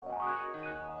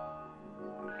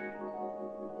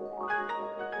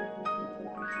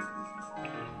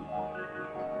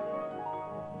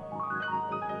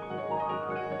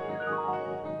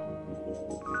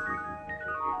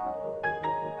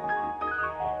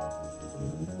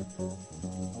Wake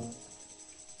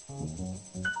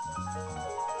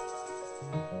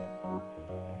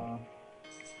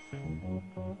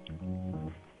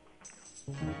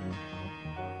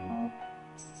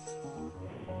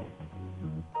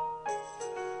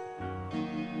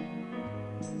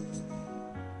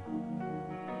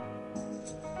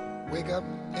up,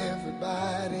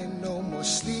 everybody, no more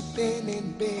sleeping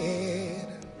in bed.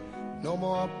 No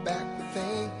more backward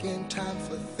thinking, time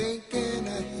for thinking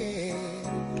ahead.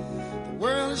 The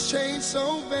world has changed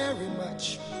so very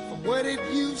much from what it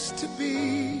used to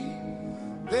be.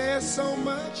 There's so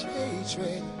much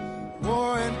hatred,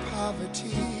 war and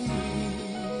poverty.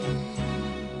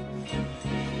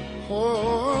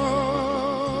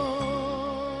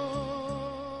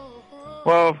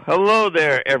 Well, hello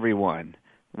there, everyone.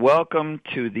 Welcome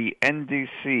to the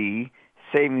NDC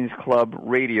Savings Club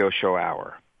radio show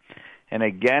hour. And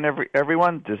again,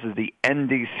 everyone, this is the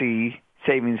NDC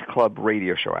Savings Club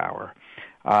radio show hour.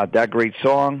 That great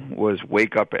song was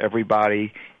Wake Up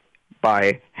Everybody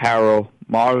by Harold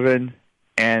Melvin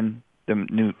and the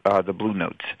Blue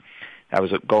Notes. That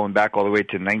was going back all the way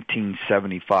to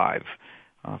 1975.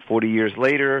 40 years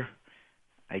later,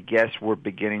 I guess we're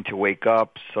beginning to wake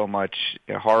up. So much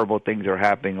horrible things are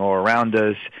happening all around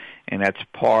us, and that's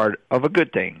part of a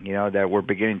good thing, that we're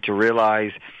beginning to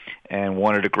realize. And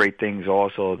one of the great things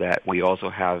also that we also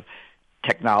have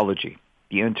technology,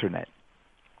 the Internet.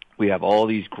 We have all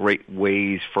these great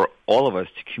ways for all of us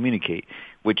to communicate,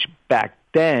 which back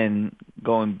then,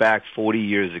 going back 40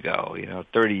 years ago,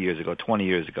 30 years ago, 20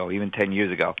 years ago, even 10 years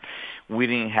ago, we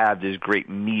didn't have this great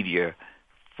media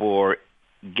for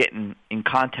getting in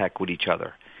contact with each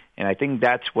other. And I think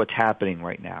that's what's happening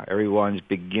right now. Everyone's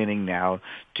beginning now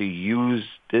to use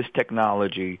this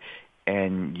technology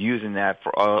and using that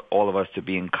for all of us to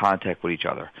be in contact with each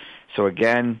other. So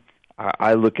again,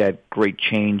 I look at great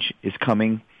change is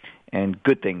coming and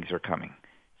good things are coming.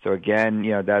 So again,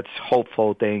 that's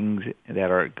hopeful things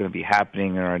that are going to be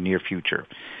happening in our near future.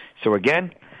 So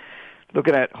again,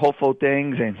 looking at hopeful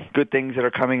things and good things that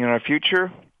are coming in our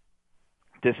future,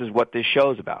 this is what this show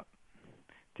is about.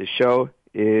 This show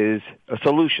is a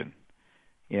solution,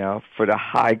 for the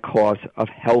high cost of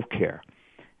health care.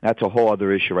 That's a whole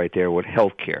other issue right there with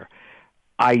health care.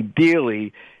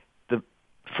 Ideally,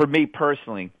 for me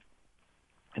personally,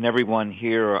 and everyone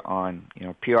here on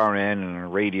PRN and a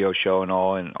radio show and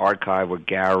all, and archive with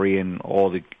Gary and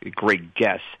all the great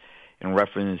guests in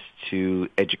reference to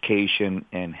education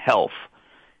and health,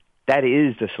 that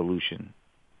is the solution,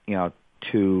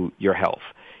 to your health,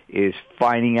 is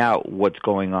finding out what's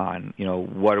going on,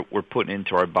 what we're putting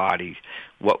into our bodies,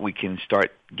 what we can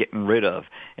start getting rid of.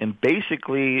 And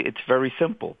basically, it's very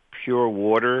simple: pure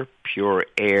water, pure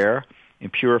air,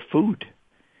 and pure food.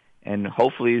 And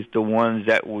hopefully it's the ones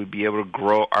that we'll be able to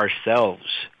grow ourselves.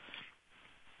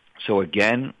 So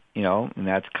again, and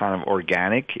that's kind of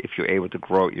organic if you're able to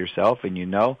grow it yourself, and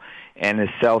and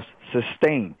it's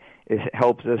self-sustained. It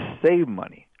helps us save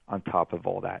money on top of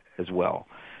all that as well.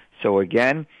 So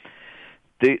again,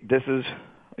 this is,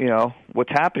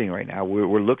 what's happening right now.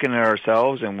 We're looking at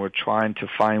ourselves and we're trying to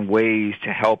find ways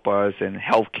to help us in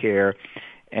healthcare,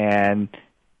 and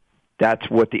that's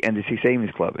what the NDC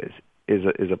Savings Club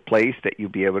is a place that you'll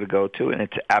be able to go to, and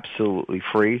it's absolutely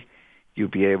free. You'll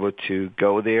be able to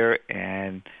go there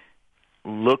and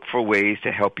look for ways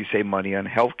to help you save money on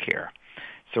healthcare.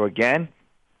 So again,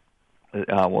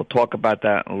 we'll talk about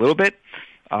that in a little bit.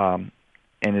 And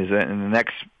in the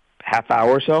next half hour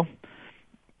or so,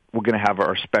 we're going to have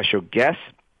our special guest.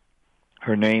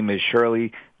 Her name is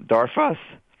Shirley Darfus,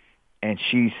 and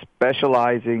she's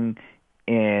specializing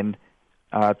in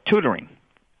tutoring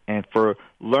and for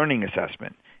learning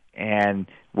assessment. And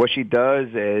what she does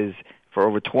is, for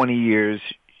over 20 years,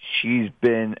 she's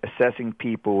been assessing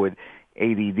people with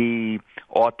ADD,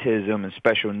 autism, and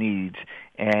special needs.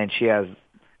 And she has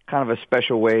kind of a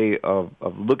special way of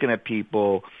looking at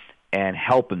people and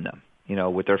helping them,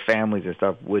 with their families and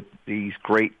stuff, with these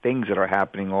great things that are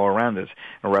happening all around us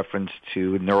in reference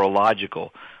to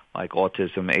neurological, like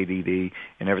autism, ADD,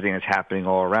 and everything that's happening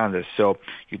all around us. So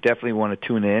you definitely want to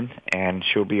tune in, and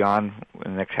she'll be on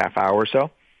in the next half hour or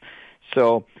so.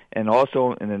 So, and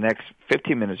also in the next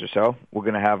 15 minutes or so, we're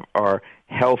going to have our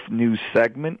health news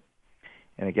segment.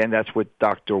 And again, that's with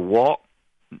Dr. Walt,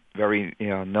 very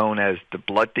known as the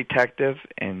blood detective,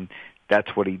 and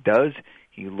that's what he does.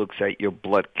 He looks at your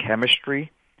blood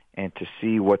chemistry and to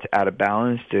see what's out of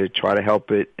balance to try to help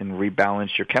it and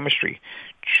rebalance your chemistry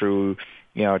through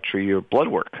your blood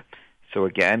work. So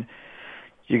again,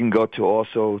 you can go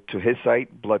to his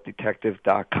site,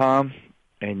 blooddetective.com,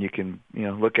 and you can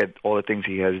look at all the things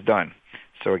he has done.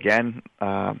 So again,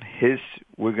 we're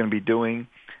going to be doing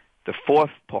the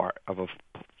fourth part of a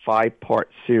 5-part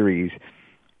series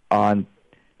on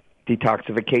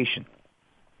detoxification.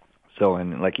 So,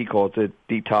 and like he calls it,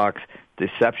 detox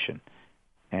deception.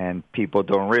 And people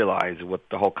don't realize what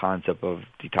the whole concept of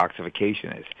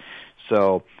detoxification is.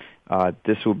 So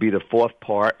this will be the fourth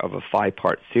part of a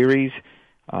 5-part series.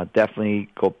 Definitely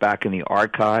go back in the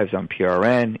archives on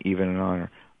PRN, even on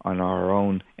our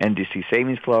own NDC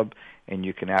Savings Club, and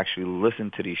you can actually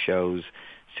listen to these shows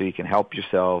so you can help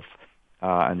yourself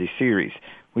on these series.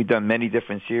 We've done many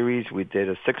different series. We did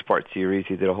a 6-part series.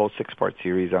 He did a whole 6-part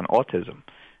series on autism,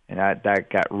 and that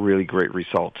got really great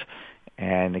results.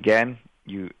 And again,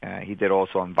 he did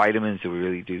also on vitamins. So we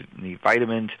really do need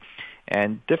vitamins,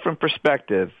 and different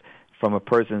perspective from a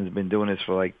person who's been doing this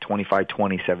for like 25,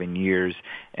 27 years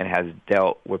and has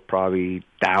dealt with probably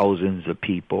thousands of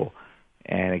people.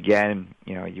 And again,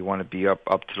 you want to be up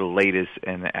to the latest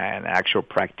and an actual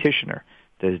practitioner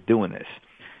that is doing this.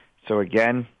 So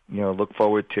again, look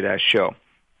forward to that show.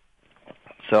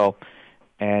 So,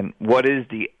 and what is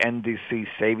the NDC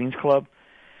Savings Club?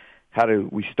 How do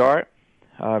we start?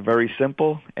 Very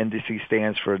simple. NDC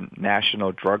stands for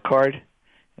National Drug Card.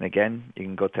 And again, you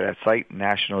can go to that site,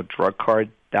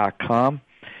 nationaldrugcard.com.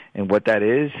 And what that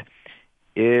is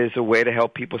a way to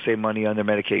help people save money on their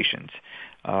medications.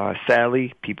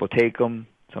 Sadly, people take them.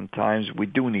 Sometimes we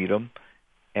do need them.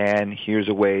 And here's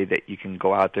a way that you can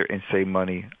go out there and save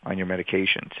money on your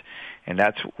medications. And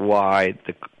that's why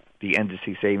the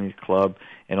NDC Savings Club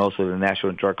and also the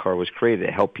National Drug Card was created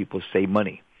to help people save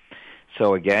money.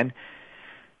 So again,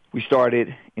 we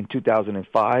started in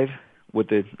 2005 with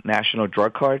the National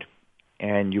Drug Card,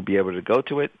 and you'll be able to go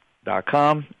to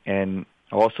it.com and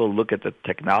also look at the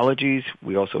technologies.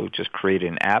 We also just created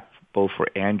an app both for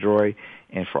Android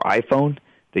and for iPhone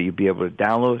that you'll be able to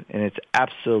download, and it's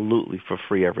absolutely for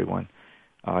free, everyone.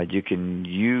 You can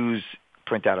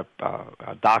print out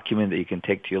a document that you can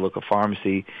take to your local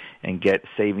pharmacy and get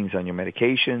savings on your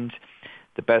medications.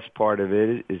 The best part of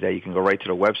it is that you can go right to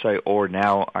the website or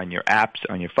now on your apps,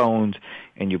 on your phones,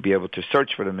 and you'll be able to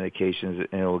search for the medications,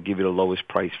 and it will give you the lowest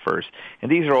price first. And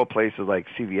these are all places like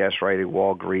CVS, Rite Aid,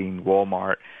 Walgreens,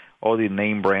 Walmart, all the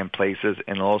name brand places,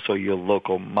 and also your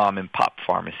local mom and pop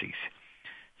pharmacies.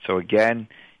 So again,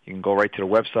 you can go right to the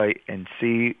website and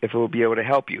see if it will be able to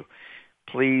help you.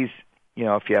 Please,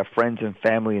 if you have friends and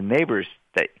family and neighbors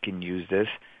that can use this,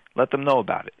 let them know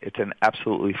about it. It's an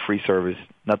absolutely free service,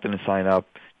 nothing to sign up.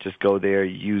 Just go there,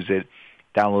 use it,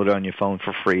 download it on your phone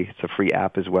for free. It's a free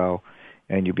app as well,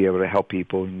 and you'll be able to help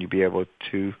people, and you'll be able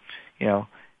to,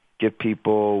 give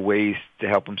people ways to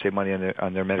help them save money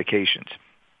on their medications.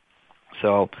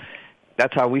 So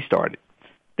that's how we started.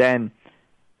 Then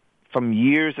from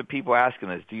years of people asking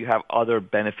us, do you have other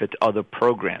benefits, other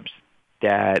programs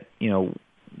that,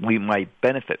 we might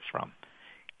benefit from?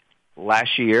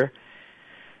 Last year,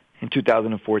 in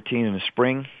 2014, in the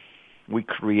spring, we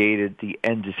created the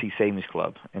NDC Savings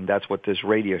Club, and that's what this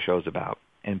radio show is about.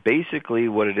 And basically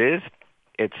what it is,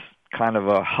 it's kind of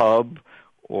a hub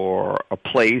or a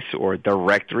place or a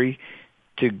directory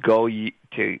to go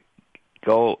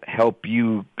help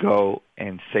you go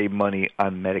and save money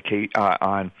on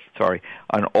on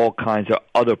all kinds of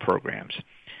other programs.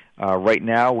 Right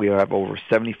now, we have over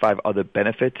 75 other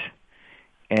benefits,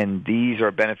 and these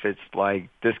are benefits like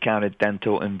discounted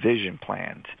dental and vision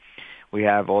plans. We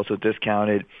have also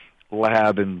discounted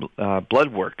lab and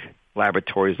blood work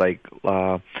laboratories like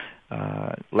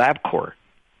LabCorp.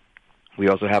 We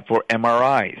also have for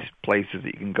MRIs, places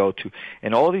that you can go to.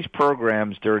 And all these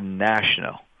programs, they're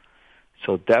national.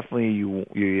 So definitely,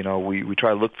 we try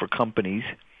to look for companies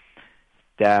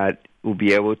that will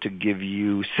be able to give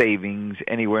you savings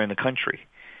anywhere in the country.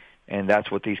 And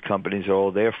that's what these companies are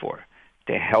all there for,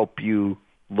 to help you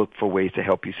look for ways to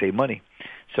help you save money.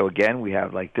 So again, we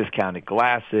have like discounted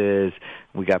glasses.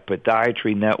 We got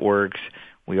podiatry networks.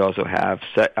 We also have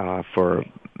for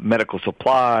medical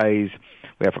supplies.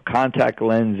 We have for contact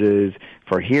lenses,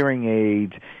 for hearing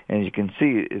aids. And as you can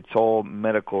see, it's all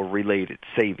medical-related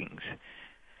savings.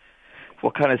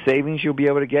 What kind of savings you'll be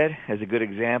able to get? As a good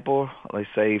example, let's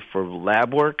say for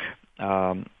lab work,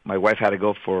 my wife had to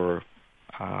go for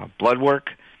blood work,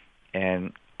 and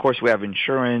of course we have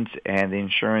insurance, and the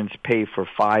insurance paid for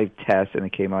 5 tests, and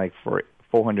it came out for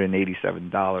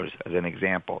 $487 as an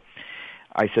example.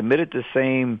 I submitted the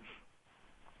same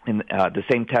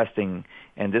testing,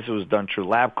 and this was done through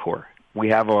LabCorp. We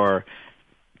have our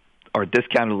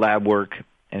discounted lab work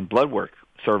and blood work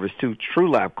service too, through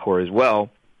LabCorp as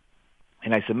well.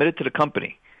 And I submitted to the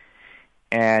company,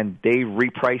 and they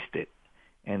repriced it.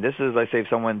 And this is, let's say, if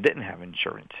someone didn't have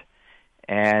insurance.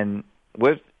 And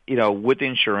with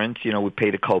insurance, we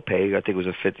paid a copay. I think it was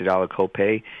a $50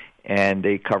 copay, and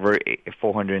they cover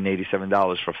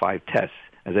 $487 for 5 tests,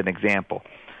 as an example.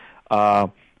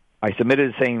 I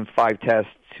submitted the same 5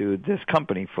 tests to this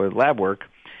company for lab work,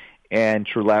 and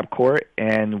through LabCorp,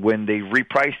 and when they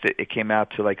repriced it, it came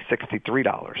out to like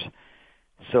 $63.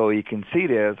 So you can see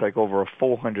there, it's like over a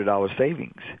 $400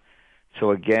 savings.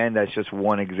 So again, that's just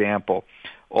one example.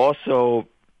 Also,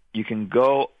 you can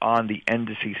go on the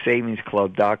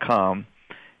NDCSavingsClub.com.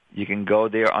 You can go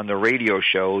there on the radio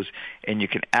shows, and you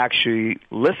can actually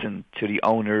listen to the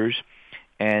owners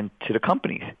and to the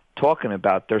companies talking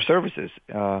about their services.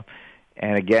 And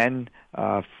again,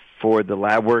 for the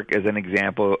lab work as an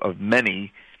example of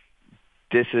many,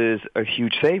 this is a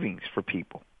huge savings for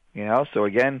people. So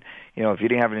again, if you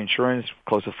didn't have an insurance,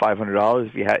 close to $500.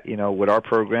 If you had, with our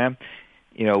program,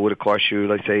 it would have cost you,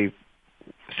 let's say,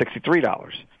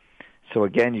 $63. So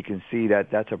again, you can see that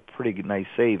that's a pretty nice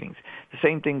savings. The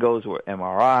same thing goes with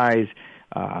MRIs.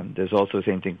 There's also the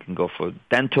same thing can go for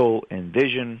dental and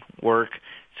vision work.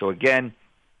 So again,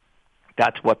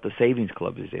 that's what the Savings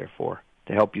Club is there for,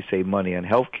 to help you save money on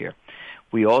health care.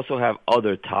 We also have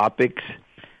other topics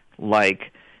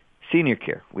like senior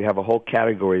care. We have a whole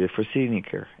category for senior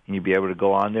care, and you'll be able to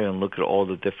go on there and look at all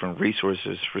the different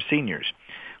resources for seniors.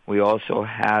 We also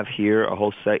have here a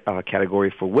whole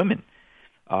category for women.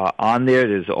 On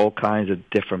there's all kinds of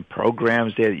different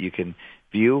programs there that you can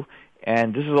view,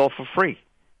 and this is all for free,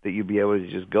 that you'll be able to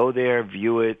just go there,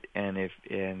 view it, and if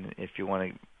you want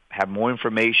to have more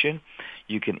information,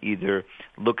 you can either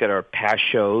look at our past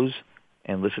shows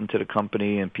and listen to the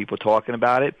company and people talking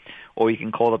about it, or you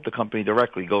can call up the company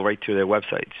directly, go right to their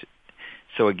websites.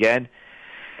 So again,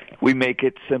 we make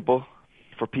it simple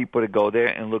for people to go there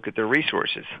and look at their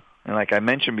resources. And like I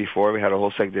mentioned before, we had a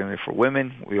whole segment there for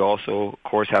women. We also, of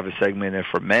course, have a segment there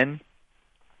for men.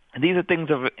 And these are things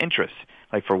of interest,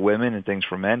 like for women and things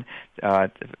for men.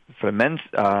 For the men's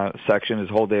section is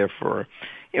whole there for,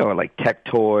 like tech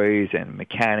toys and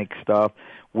mechanic stuff.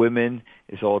 Women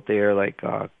is all there, like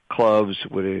clubs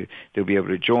where they'll be able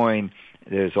to join.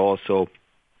 There's also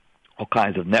all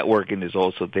kinds of networking. There's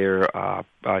also there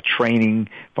training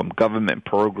from government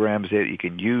programs that you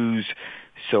can use.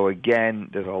 So again,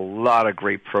 there's a lot of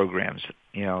great programs,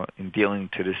 in dealing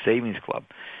to the Savings Club.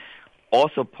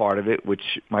 Also part of it,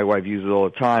 which my wife uses all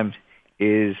the time,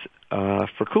 is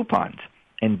for coupons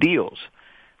and deals.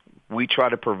 We try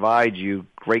to provide you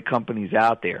great companies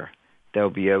out there that will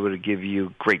be able to give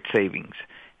you great savings.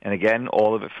 And again,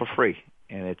 all of it for free.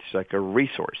 And it's like a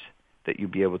resource that you'll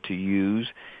be able to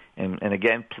use. And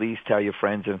again, please tell your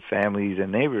friends and families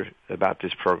and neighbors about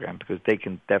this program, because they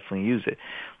can definitely use it.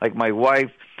 Like my wife,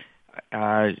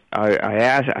 I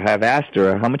have asked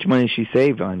her how much money she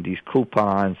saved on these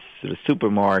coupons to the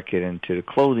supermarket and to the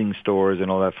clothing stores and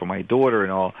all that for my daughter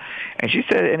and all. And she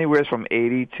said anywhere from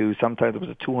 $80 to sometimes it was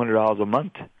 $200 a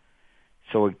month.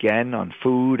 So again, on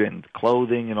food and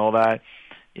clothing and all that,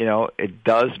 it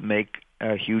does make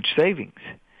a huge savings.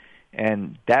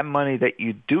 And that money that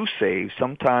you do save,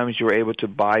 sometimes you're able to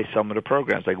buy some of the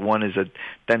programs. Like one is a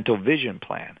dental vision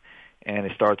plan, and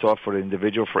it starts off for the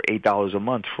individual for $8 a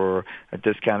month for a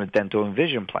discounted dental and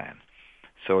vision plan.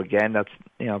 So again, that's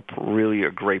really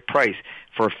a great price.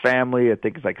 For a family, I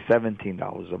think it's like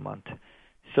 $17 a month.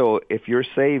 So if you're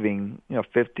saving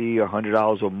 $50 or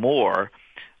 $100 or more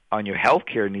on your health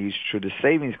care needs through the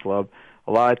Savings Club,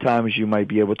 a lot of times you might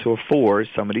be able to afford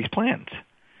some of these plans.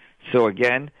 So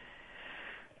again,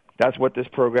 that's what this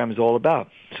program is all about.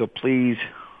 So please,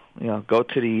 go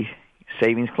to the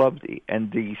Savings Club, the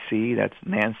NDC, that's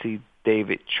Nancy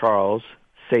David Charles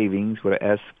Savings with an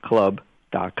S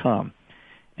Club.com.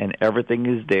 And everything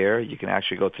is there. You can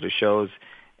actually go to the shows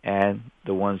and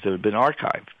the ones that have been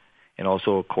archived. And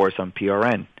also, of course, on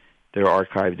PRN, they're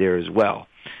archived there as well.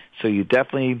 So you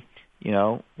definitely,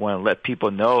 want to let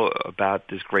people know about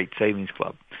this great Savings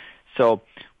Club. So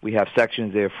we have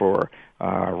sections there for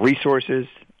resources.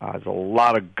 There's a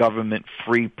lot of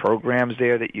government-free programs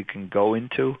there that you can go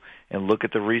into and look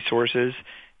at the resources.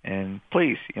 And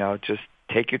please, just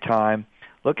take your time,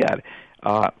 look at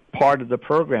it. Part of the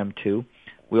program, too,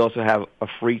 we also have a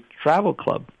free travel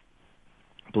club.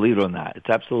 Believe it or not, it's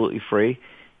absolutely free.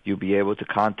 You'll be able to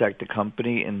contact the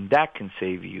company, and that can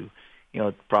save you,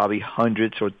 probably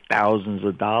hundreds or thousands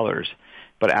of dollars,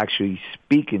 but actually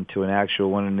speaking to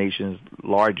one of the nation's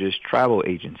largest travel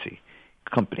agency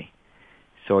company.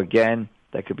 So again,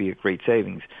 that could be a great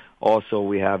savings. Also,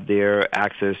 we have there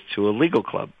access to a legal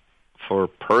club for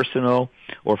personal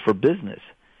or for business.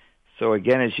 So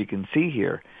again, as you can see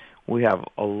here, we have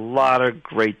a lot of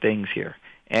great things here.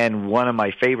 And one of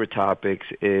my favorite topics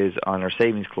is on our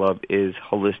Savings Club is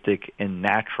holistic and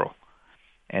natural.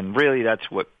 And really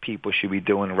that's what people should be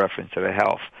doing in reference to their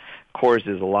health. Of course,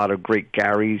 there's a lot of great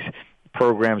Gary's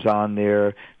programs on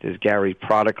there. There's Gary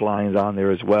product lines on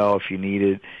there as well if you need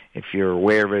it. If you're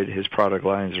aware of it, his product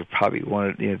lines are probably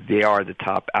they are the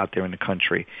top out there in the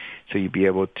country. So you'd be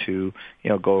able to,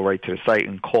 go right to the site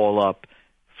and call up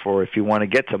for if you want to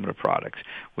get some of the products.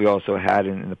 We also had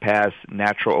in the past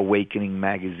Natural Awakening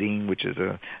magazine, which is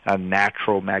a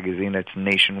natural magazine that's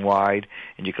nationwide,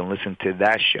 and you can listen to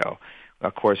that show.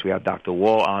 Of course, we have Dr.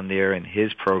 Wall on there and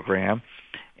his program,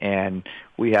 and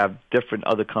we have different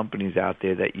other companies out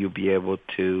there that you'll be able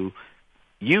to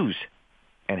use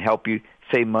and help you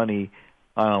save money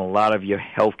on a lot of your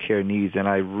healthcare needs. And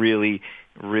I really,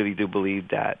 really do believe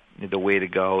that the way to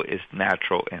go is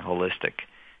natural and holistic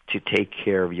to take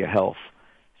care of your health.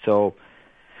 So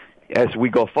as we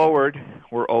go forward,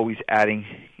 we're always adding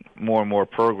more and more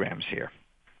programs here.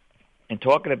 And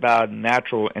talking about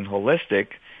natural and holistic,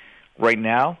 right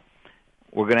now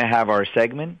we're going to have our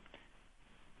segment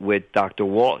with Dr.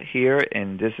 Walt here,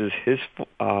 and this is his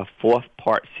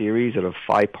fourth-part series, or the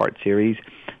five-part series,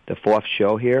 the fourth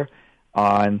show here,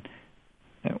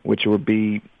 which will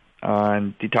be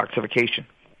on detoxification.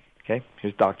 Okay,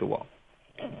 here's Dr. Walt.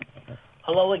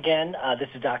 Hello again. This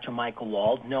is Dr. Michael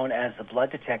Wald, known as the Blood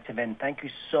Detective, and thank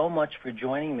you so much for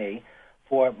joining me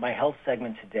for my health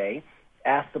segment today,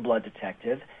 Ask the Blood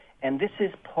Detective. And this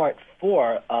is part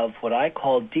 4 of what I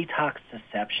call detox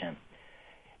deception.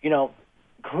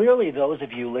 Clearly those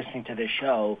of you listening to this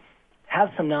show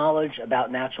have some knowledge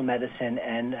about natural medicine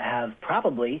and have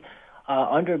probably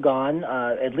undergone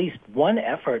at least one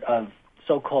effort of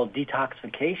so-called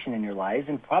detoxification in your lives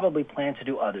and probably plan to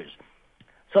do others.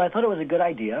 So I thought it was a good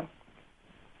idea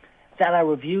that I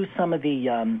review some of the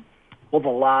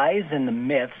lies and the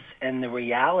myths and the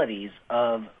realities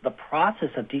of the process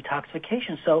of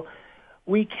detoxification so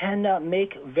we can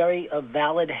make very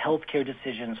valid healthcare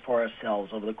decisions for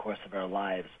ourselves over the course of our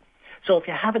lives. So if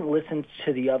you haven't listened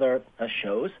to the other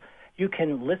shows, you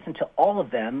can listen to all of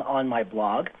them on my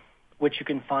blog, which you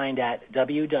can find at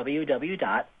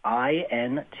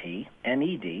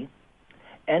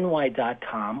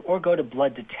www.intnedny.com or go to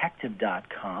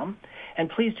blooddetective.com. And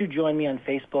please do join me on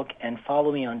Facebook and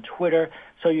follow me on Twitter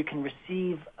so you can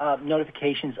receive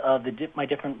notifications of my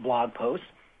different blog posts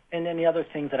and any other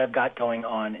things that I've got going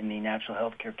on in the natural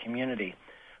healthcare community.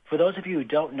 For those of you who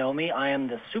don't know me, I am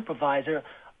the supervisor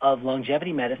of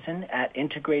longevity medicine at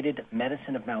Integrated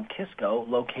Medicine of Mount Kisco,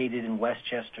 located in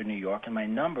Westchester, New York, and my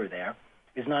number there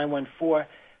is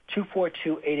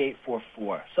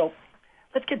 914-242-8844. So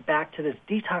let's get back to this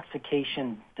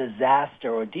detoxification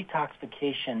disaster or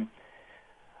detoxification.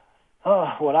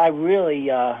 What I really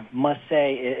must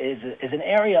say is an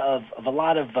area of a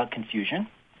lot of confusion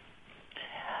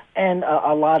and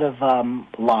a lot of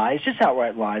lies, just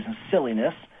outright lies and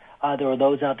silliness. There are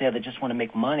those out there that just want to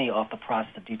make money off the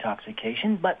process of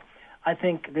detoxification, but I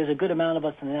think there's a good amount of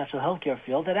us in the natural healthcare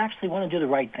field that actually want to do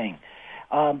the right thing.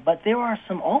 But there's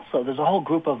a whole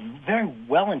group of very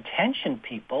well-intentioned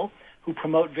people who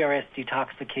promote various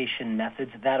detoxification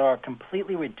methods that are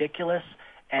completely ridiculous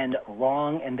and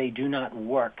wrong, and they do not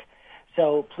work.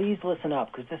 So please listen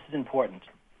up, because this is important.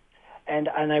 And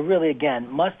I really, again,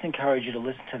 must encourage you to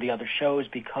listen to the other shows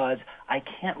because I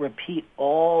can't repeat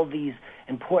all these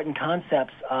important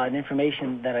concepts and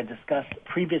information that I discussed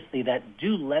previously that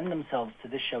do lend themselves to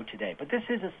this show today. But this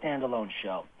is a standalone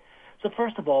show. So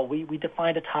first of all, we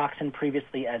defined a toxin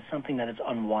previously as something that is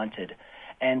unwanted.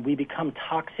 And we become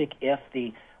toxic if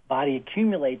the body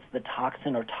accumulates the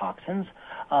toxin or toxins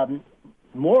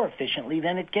more efficiently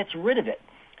than it gets rid of it.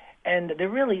 And there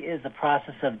really is a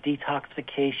process of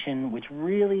detoxification, which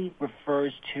really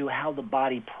refers to how the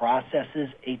body processes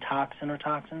a toxin or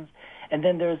toxins. And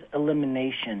then there's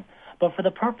elimination. But for the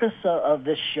purpose of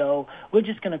this show, we're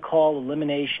just going to call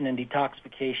elimination and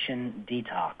detoxification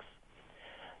detox.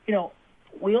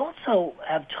 We also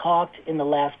have talked in the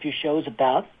last few shows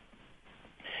about,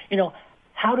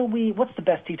 what's the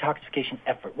best detoxification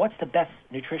effort? What's the best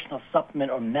nutritional supplement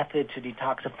or method to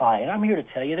detoxify? And I'm here to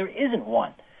tell you there isn't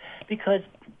one. Because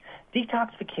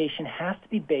detoxification has to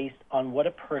be based on what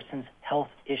a person's health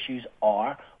issues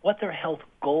are, what their health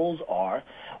goals are,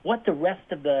 what the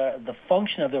rest of the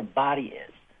function of their body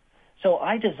is. So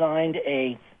I designed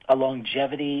a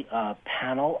longevity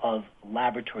panel of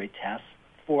laboratory tests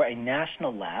for a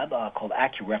national lab called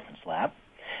AccuReference Lab.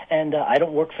 And I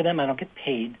don't work for them. I don't get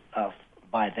paid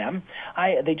by them.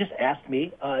 They just asked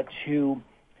me to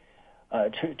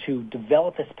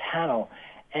develop this panel.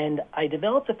 And I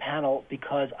developed a panel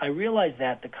because I realized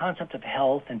that the concept of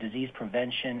health and disease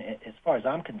prevention, as far as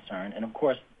I'm concerned, and of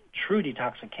course, true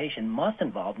detoxification must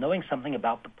involve knowing something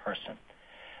about the person.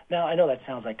 Now, I know that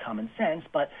sounds like common sense,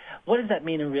 but what does that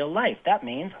mean in real life? That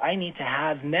means I need to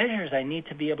have measures. I need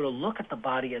to be able to look at the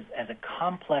body as a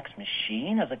complex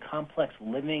machine, as a complex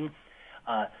living,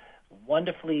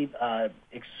 wonderfully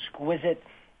exquisite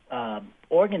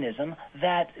organism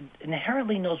that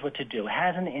inherently knows what to do,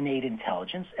 has an innate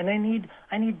intelligence, and I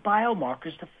need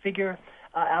biomarkers to figure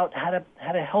out how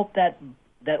to help that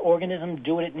organism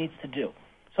do what it needs to do.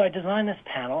 So I designed this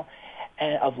panel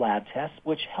of lab tests,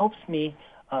 which helps me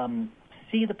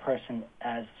see the person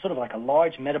as sort of like a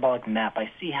large metabolic map. I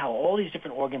see how all these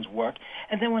different organs work,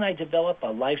 and then when I develop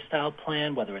a lifestyle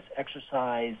plan, whether it's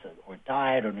exercise or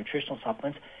diet or nutritional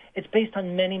supplements, it's based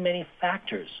on many, many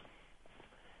factors.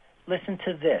 Listen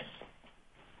to this.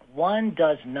 One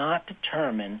does not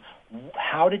determine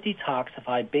how to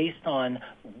detoxify based on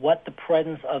what the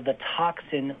presence of the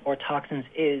toxin or toxins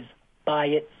is by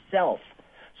itself.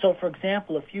 So, for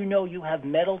example, if you know you have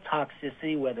metal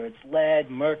toxicity, whether it's lead,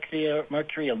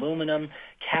 mercury, aluminum,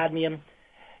 cadmium,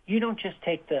 you don't just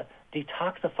take the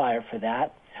detoxifier for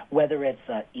that, whether it's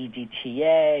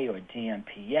EDTA or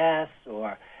DMPS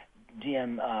or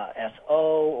DMSO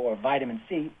or vitamin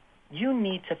C. You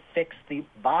need to fix the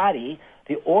body,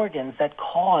 the organs that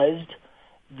caused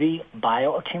the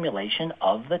bioaccumulation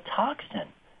of the toxin.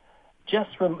 Just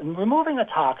removing a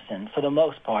toxin, for the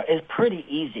most part, is pretty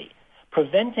easy.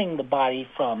 Preventing the body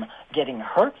from getting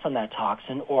hurt from that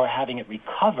toxin or having it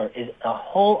recover is a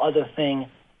whole other thing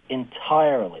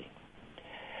entirely.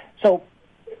 So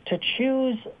to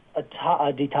choose a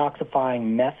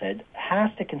detoxifying method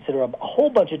has to consider a whole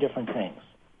bunch of different things.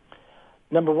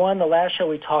 Number one, the last show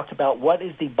we talked about what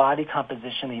is the body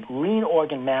composition, the lean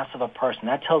organ mass of a person.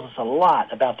 That tells us a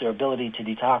lot about their ability to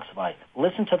detoxify.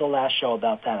 Listen to the last show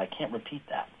about that. I can't repeat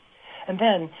that. And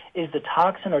then, is the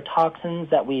toxin or toxins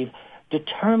that we've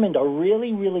determined are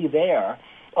really, really there,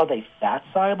 are they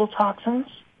fat-soluble toxins,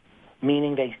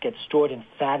 meaning they get stored in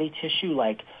fatty tissue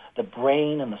like the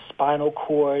brain and the spinal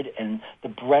cord and the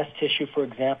breast tissue, for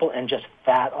example, and just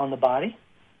fat on the body?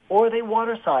 Or are they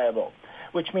water-soluble,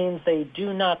 which means they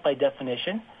do not, by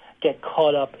definition, get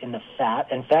caught up in the fat,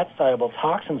 and fat-soluble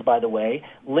toxins, by the way,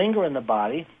 linger in the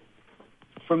body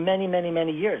for many, many,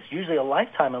 many years, usually a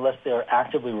lifetime unless they're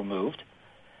actively removed.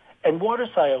 And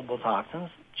water-soluble toxins,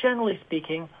 generally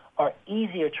speaking, are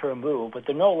easier to remove, but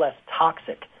they're no less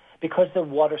toxic because they're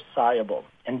water-soluble.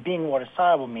 And being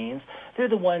water-soluble means they're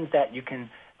the ones that you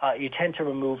tend to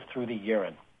remove through the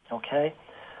urine, okay?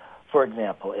 For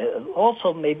example,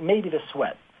 also maybe the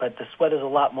sweat, but the sweat is a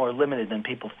lot more limited than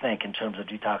people think in terms of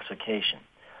detoxification.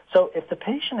 So if the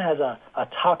patient has a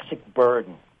toxic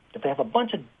burden, if they have a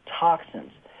bunch of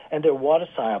toxins and they're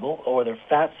water-soluble or they're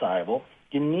fat-soluble,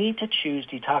 you need to choose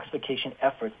detoxification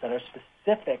efforts that are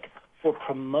specific for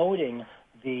promoting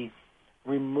the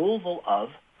removal of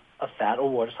a fat or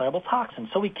water-soluble toxin.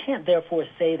 So we can't therefore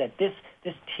say that this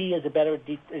tea is the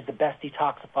best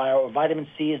detoxifier, or vitamin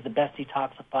C is the best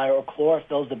detoxifier, or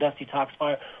chlorophyll is the best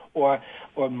detoxifier, or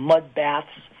mud baths,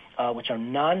 which are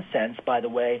nonsense, by the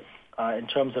way, in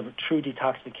terms of true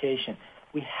detoxification.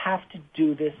 We have to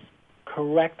do this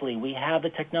correctly. We have the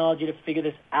technology to figure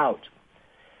this out.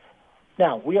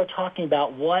 Now, we are talking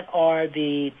about what are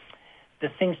the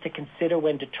things to consider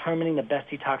when determining the best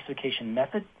detoxification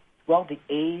method. Well, the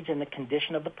age and the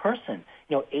condition of the person.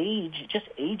 You know, just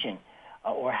aging,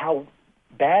 or how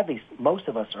badly most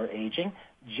of us are aging,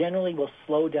 generally will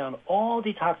slow down all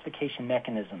detoxification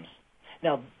mechanisms.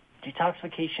 Now,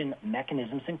 detoxification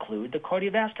mechanisms include the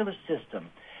cardiovascular system,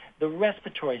 the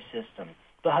respiratory system,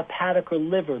 the hepatic or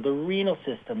liver, the renal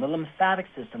system, the lymphatic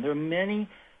system. There are many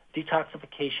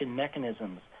detoxification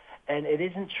mechanisms. And it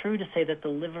isn't true to say that the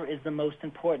liver is the most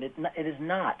important. It is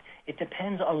not. It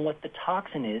depends on what the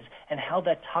toxin is and how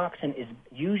that toxin is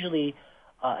usually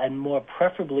and more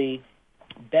preferably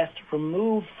best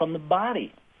removed from the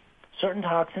body. Certain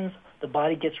toxins the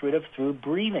body gets rid of through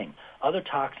breathing. Other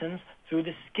toxins through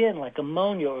the skin, like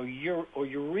ammonia or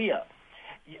urea.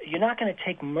 You're not going to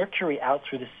take mercury out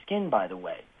through the skin, by the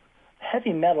way.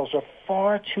 Heavy metals are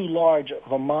far too large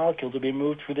of a molecule to be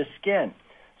removed through the skin.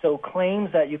 So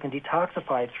claims that you can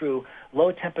detoxify through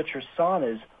low-temperature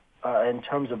saunas in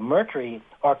terms of mercury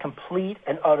are complete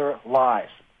and utter lies.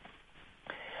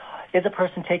 Is a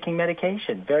person taking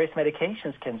medication? Various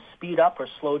medications can speed up or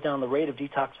slow down the rate of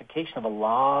detoxification of a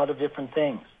lot of different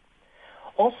things.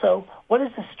 Also, what is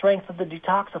the strength of the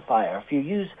detoxifier? If you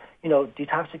use,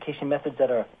 detoxification methods that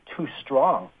are too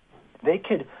strong, they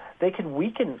could they can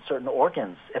weaken certain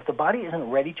organs. If the body isn't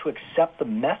ready to accept the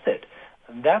method,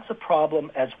 that's a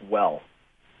problem as well.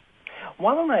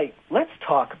 Let's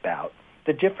talk about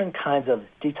the different kinds of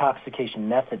detoxification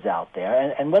methods out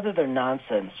there and whether they're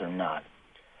nonsense or not.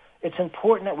 It's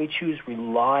important that we choose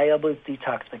reliable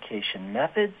detoxification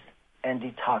methods and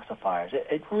detoxifiers.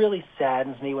 It really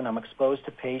saddens me when I'm exposed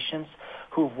to patients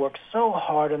who've worked so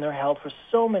hard on their health for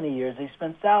so many years. They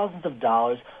spend thousands of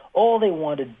dollars. All they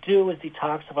want to do is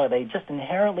detoxify. They just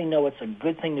inherently know it's a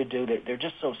good thing to do. They're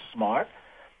just so smart.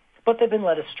 But they've been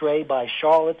led astray by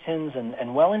charlatans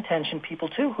and well-intentioned people,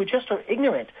 too, who just are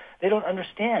ignorant. They don't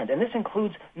understand. And this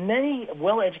includes many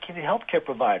well-educated healthcare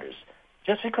providers.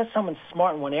 Just because someone's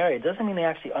smart in one area doesn't mean they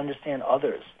actually understand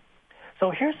others.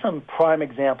 So here's some prime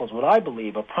examples, what I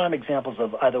believe are prime examples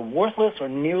of either worthless or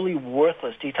nearly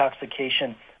worthless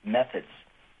detoxification methods.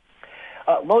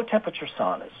 Low-temperature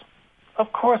saunas.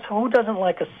 Of course, who doesn't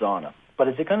like a sauna? But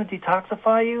is it going to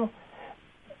detoxify you?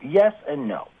 Yes and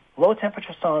no.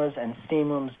 Low-temperature saunas and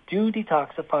steam rooms do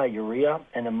detoxify urea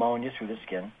and ammonia through the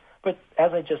skin. But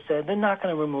as I just said, they're not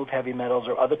going to remove heavy metals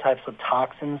or other types of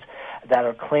toxins that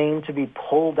are claimed to be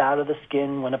pulled out of the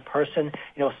skin when a person,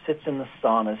 sits in the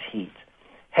sauna's heat.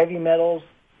 Heavy metals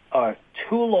are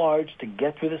too large to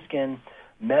get through the skin.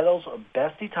 Metals are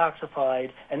best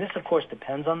detoxified, and this, of course,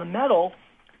 depends on the metal,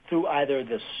 through either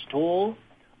the stool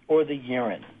or the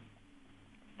urine.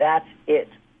 That's it.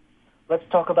 Let's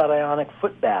talk about ionic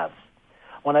foot baths.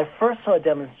 When I first saw a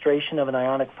demonstration of an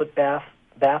ionic foot bath,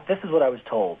 this is what I was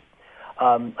told.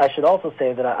 I should also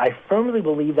say that I firmly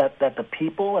believe that the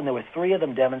people, and there were 3 of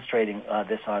them demonstrating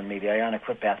this on me, the ionic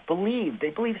foot bath, believed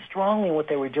strongly in what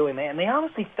they were doing. And they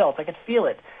honestly felt, I could feel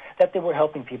it, that they were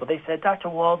helping people. They said, Dr.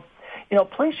 Wald,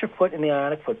 place your foot in the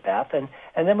ionic foot bath, and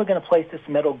then we're going to place this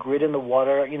metal grid in the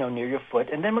water, near your foot,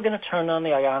 and then we're going to turn on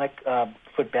the ionic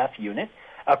foot bath unit.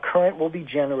 A current will be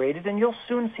generated, and you'll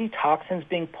soon see toxins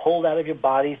being pulled out of your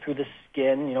body through the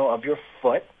skin, of your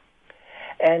foot.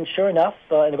 And sure enough,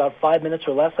 in about 5 minutes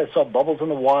or less, I saw bubbles in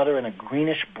the water and a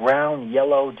greenish-brown,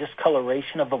 yellow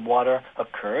discoloration of the water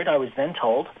occurred. I was then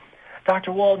told,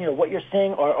 Dr. Wald, what you're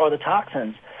seeing are the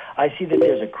toxins. I see that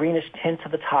there's a greenish tint to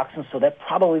the toxins, so that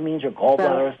probably means your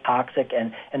gallbladder is toxic,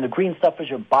 and the green stuff is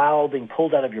your bile being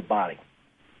pulled out of your body.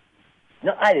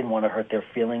 No, I didn't want to hurt their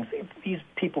feelings. These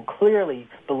people clearly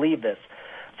believe this.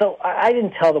 So I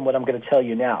didn't tell them what I'm going to tell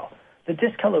you now. The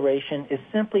discoloration is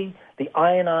simply the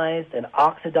ionized and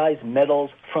oxidized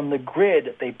metals from the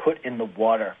grid they put in the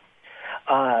water.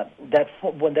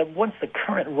 Once the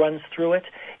current runs through it,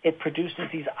 it produces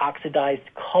these oxidized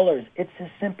colors. It's as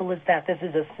simple as that. This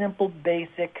is a simple,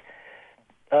 basic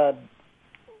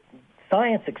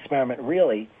science experiment,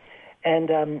 really.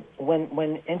 And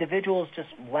when individuals just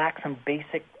lack some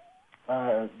basic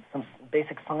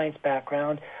science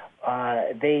background,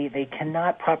 they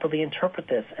cannot properly interpret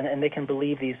this, and they can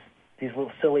believe these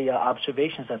little silly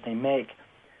observations that they make.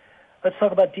 Let's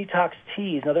talk about detox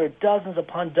teas. Now, there are dozens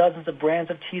upon dozens of brands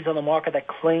of teas on the market that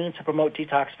claim to promote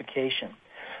detoxification.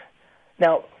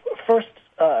 Now, first,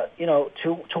 to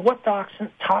what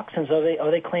toxins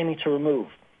are they claiming to remove?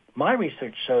 My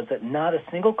research shows that not a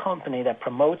single company that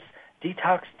promotes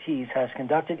detox teas has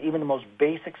conducted even the most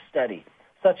basic study,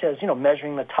 such as,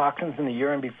 measuring the toxins in the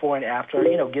urine before and after,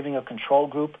 giving a control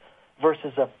group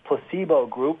versus a placebo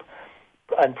group,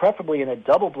 and preferably in a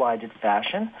double-blinded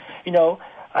fashion,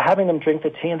 having them drink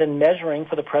the tea and then measuring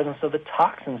for the presence of the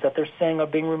toxins that they're saying are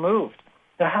being removed.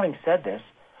 Now, having said this,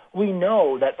 we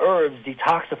know that herbs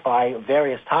detoxify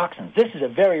various toxins. This is a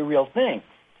very real thing,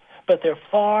 but they're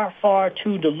far, far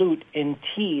too dilute in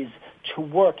teas to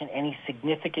work in any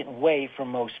significant way for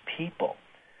most people.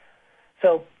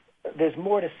 So there's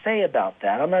more to say about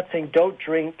that. I'm not saying don't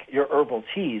drink your herbal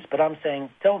teas, but I'm saying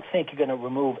don't think you're going to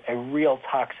remove a real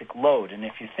toxic load. And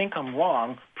if you think I'm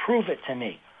wrong, prove it to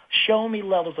me. Show me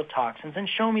levels of toxins and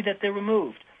show me that they're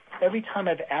removed. Every time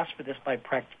I've asked for this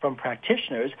from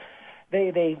practitioners,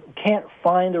 they can't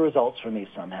find the results for me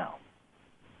somehow.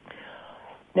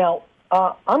 Now,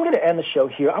 I'm going to end the show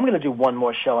here. I'm going to do one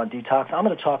more show on detox. I'm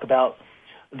going to talk about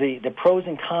the pros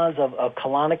and cons of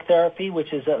colonic therapy,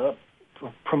 which is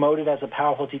promoted as a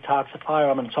powerful detoxifier.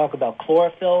 I'm going to talk about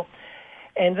chlorophyll.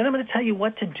 And then I'm going to tell you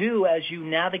what to do as you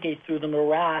navigate through the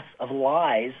morass of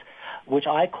lies, which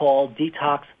I call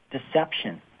detox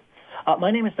deception.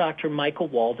 My name is Dr. Michael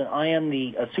Wald, and I am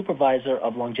the supervisor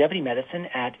of longevity medicine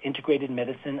at Integrated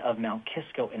Medicine of Mount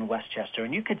Kisco in Westchester.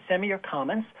 And you could send me your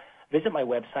comments. Visit my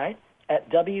website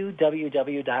at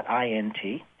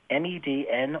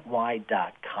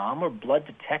www.intmedny.com or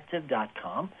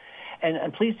blooddetective.com.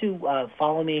 And please do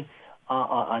follow me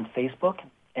on Facebook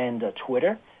and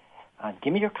Twitter.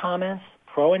 Give me your comments,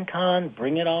 pro and con,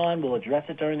 bring it on. We'll address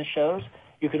it during the shows.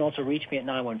 You can also reach me at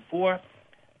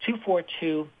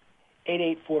 914-242-8844,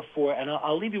 and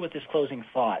I'll leave you with this closing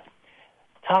thought.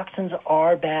 Toxins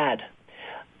are bad.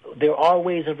 There are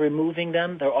ways of removing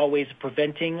them. There are ways of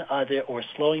preventing or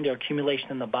slowing their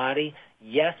accumulation in the body.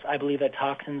 Yes, I believe that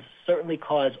toxins certainly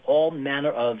cause all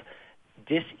manner of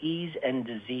dis-ease and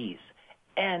disease.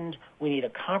 And we need a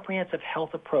comprehensive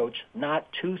health approach, not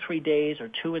 2-3 days or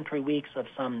 2 and 3 weeks of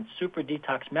some super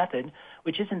detox method,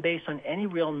 which isn't based on any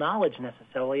real knowledge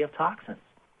necessarily of toxins.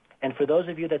 And for those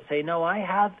of you that say, no, I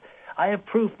have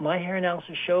proof, my hair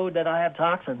analysis showed that I have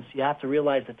toxins, you have to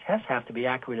realize the tests have to be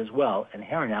accurate as well, and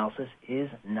hair analysis is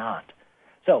not.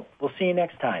 So we'll see you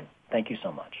next time. Thank you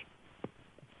so much.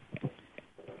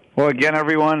 Well, again,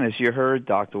 everyone, as you heard,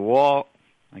 Dr. Walt,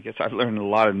 I guess I've learned a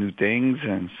lot of new things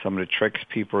and some of the tricks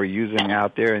people are using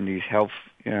out there in these health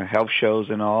shows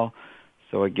and all.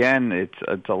 So again,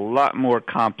 it's a lot more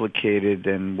complicated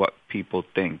than what people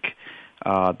think.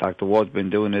 Dr. Walt's been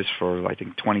doing this for, I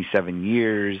think, 27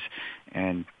 years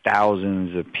and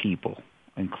thousands of people,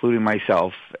 including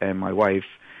myself and my wife.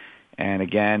 And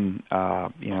again,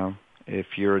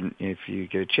 if you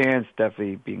get a chance,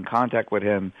 definitely be in contact with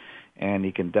him, and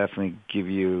he can definitely give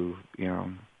you,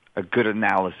 a good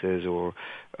analysis or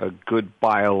a good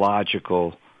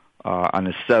biological on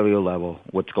a cellular level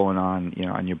what's going on,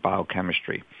 on your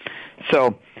biochemistry.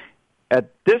 So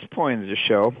at this point of the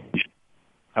show,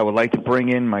 I would like to bring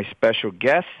in my special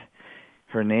guest.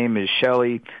 Her name is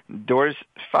Shelley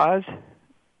Dorsfaz.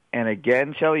 And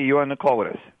again, Shelley, you're on the call with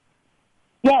us.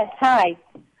 Yes, hi.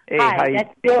 Hey, hi,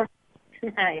 that's your...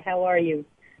 Hi, how are you?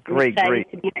 Great, I'm great.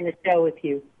 excited to be on the show with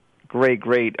you. Great.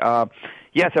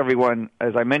 Yes, everyone,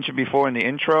 as I mentioned before in the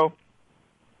intro,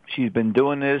 she's been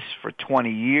doing this for 20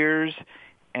 years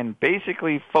and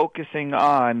basically focusing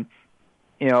on,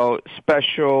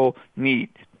 special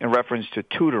needs in reference to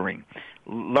tutoring,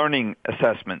 learning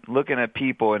assessment, looking at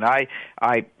people. And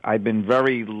I've been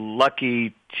very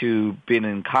lucky to been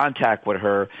in contact with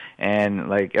her. And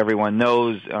like everyone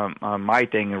knows, on my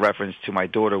thing in reference to my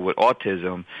daughter with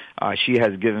autism, she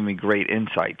has given me great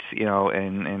insights,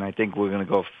 and I think we're going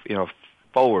to go,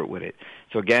 forward with it.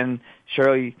 So again,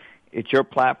 Shirley, it's your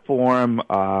platform.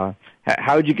 How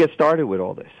did you get started with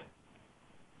all this?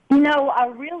 A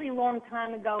really long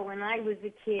time ago when I was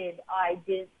a kid, I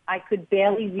could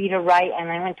barely read or write, and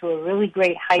I went to a really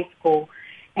great high school,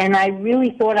 and I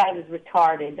really thought I was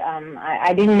retarded.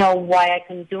 I didn't know why I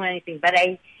couldn't do anything, but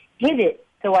I hid it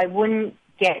so I wouldn't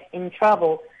get in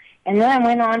trouble. And then I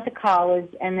went on to college,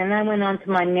 and then I went on to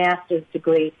my master's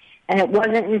degree, and it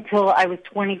wasn't until I was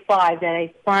 25 that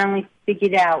I finally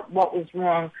figured out what was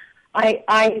wrong.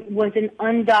 I was an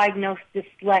undiagnosed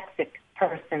dyslexic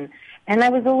person, and I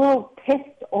was a little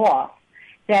pissed off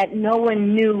that no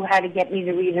one knew how to get me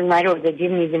to read and write, or they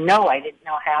didn't even know I didn't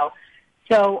know how.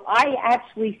 So I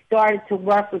actually started to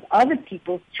work with other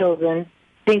people's children,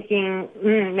 thinking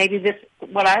maybe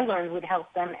what I learned would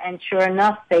help them. And sure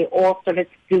enough, they all started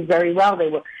to do very well.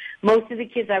 Most of the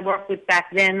kids I worked with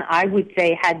back then, I would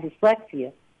say, had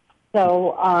dyslexia.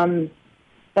 So,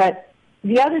 but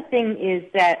the other thing is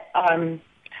that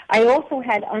I also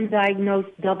had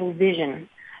undiagnosed double vision.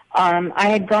 I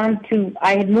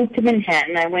had moved to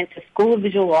Manhattan. I went to School of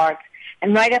Visual Arts,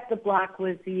 and right up the block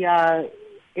was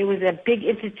it was a big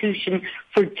institution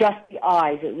for just the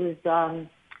eyes. It was,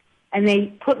 and they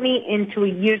put me into a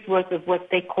year's worth of what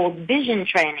they called vision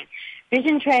training.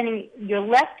 Vision training, your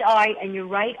left eye and your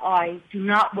right eye do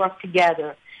not work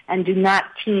together and do not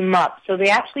team up. So they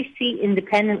actually see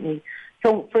independently.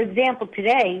 So, for example,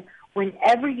 today,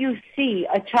 whenever you see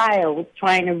a child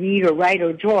trying to read or write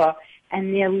or draw,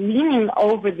 and they're leaning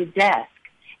over the desk,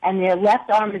 and their left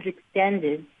arm is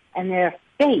extended, and their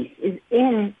face is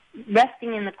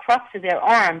resting in the crux of their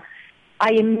arm,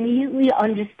 I immediately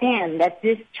understand that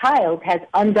this child has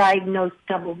undiagnosed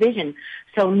double vision.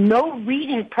 So no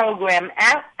reading program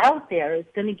out there is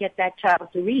going to get that child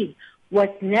to read.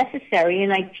 What's necessary,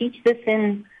 and I teach this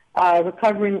in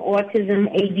Recovering Autism,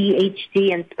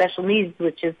 ADHD, and Special Needs,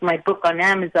 which is my book on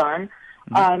Amazon.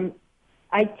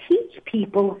 I teach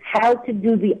people how to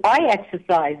do the eye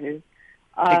exercises.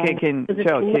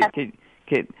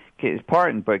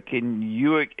 Pardon, but can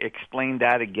you explain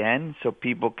that again so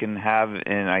people can have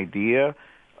an idea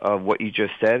of what you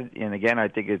just said? And again, I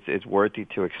think it's worthy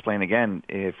to explain again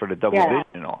for the double vision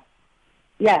and all.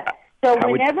 Yeah. So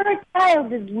whenever a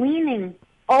child is leaning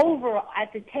over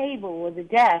at the table or the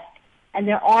desk and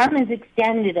their arm is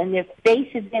extended and their face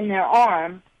is in their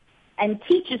arm, and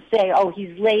teachers say, oh,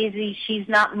 he's lazy, she's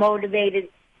not motivated,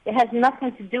 it has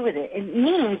nothing to do with it. It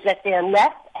means that their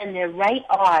left and their right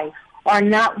eye are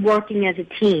not working as a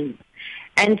team.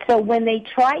 And so when they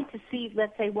try to see,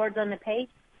 let's say, words on the page,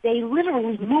 they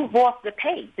literally move off the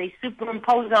page. They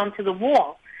superimpose onto the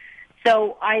wall.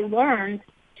 So I learned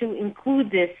to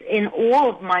include this in all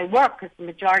of my work because the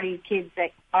majority of kids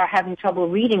that are having trouble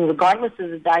reading, regardless of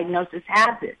the diagnosis,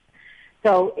 have this.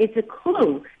 So it's a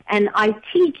clue, and I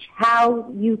teach how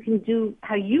you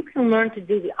can learn to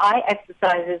do the eye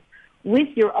exercises with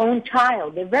your own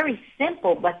child. They're very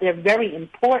simple, but they're very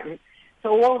important.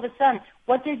 So all of a sudden,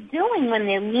 what they're doing when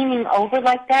they're leaning over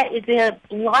like that is they're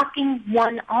blocking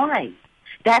one eye.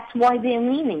 That's why they're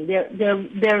leaning.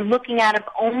 They're looking out of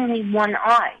only one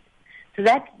eye. So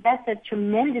that's a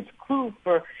tremendous clue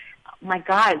for, my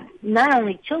God, not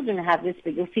only children have this,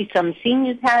 but you'll see some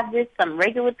seniors have this, some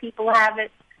regular people have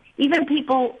it. Even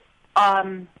people,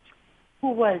 who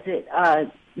was it?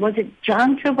 Was it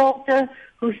John Travolta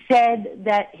who said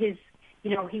that he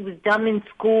was dumb in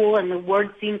school and the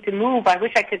words seemed to move? I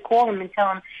wish I could call him and tell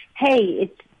him,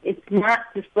 hey, it's not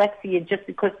dyslexia just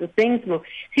because the things move.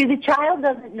 See, the child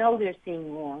doesn't know they're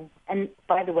seeing wrong. And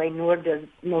by the way, nor does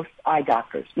most eye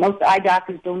doctors. Most eye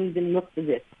doctors don't even look for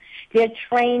this. They're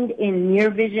trained in near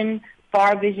vision,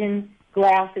 far vision,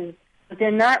 glasses, but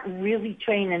they're not really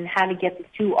trained in how to get the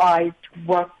two eyes to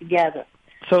work together.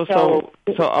 So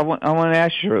I want to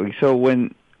ask you, Shirley, so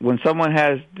when someone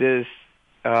has this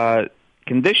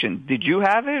condition, did you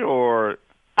have it or?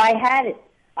 I had it.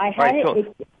 I had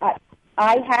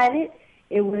it.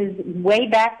 It was way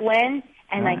back when,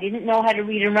 and I didn't know how to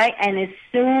read and write. And as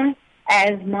soon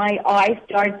as my eyes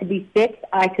started to be fixed,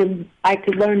 I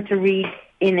could learn to read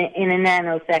in a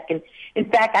nanosecond. In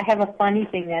fact, I have a funny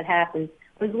thing that happened.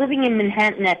 I was living in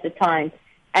Manhattan at the time,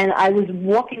 and I was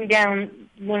walking down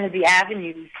one of the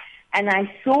avenues, and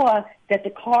I saw that the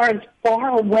cars far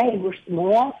away were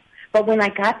small, but when I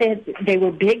got there, they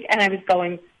were big, and I was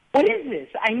going, what is this?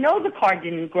 I know the car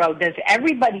didn't grow. Does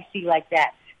everybody see like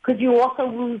that? Because you also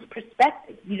lose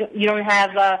perspective. You don't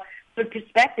have good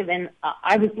perspective. And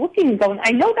I was looking and going,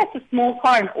 I know that's a small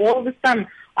car, and all of a sudden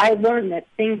I learned that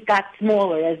things got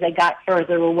smaller as they got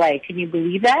further away. Can you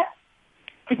believe that?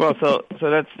 Well, so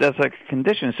that's like a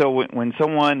condition. So when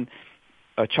someone,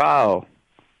 a child,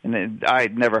 and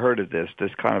I'd never heard of this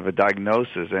kind of a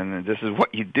diagnosis, and this is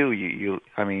what you do.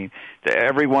 I mean, to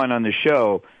everyone on the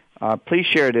show, please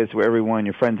share this with everyone,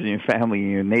 your friends and your family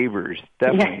and your neighbors.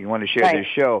 Definitely, you want to share this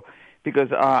show because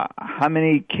how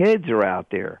many kids are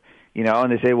out there?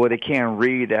 And they say, well, they can't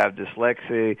read, they have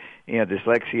dyslexia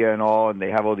and all, and they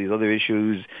have all these other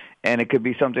issues, and it could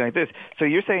be something like this. So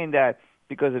you're saying that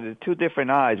because of the two different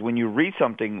eyes, when you read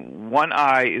something, one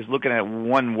eye is looking at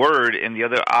one word, and the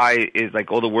other eye is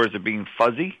like all the words are being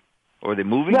fuzzy, or they're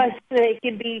moving? Yes, it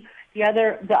can be the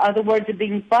other words are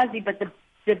being fuzzy, but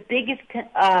the biggest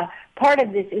part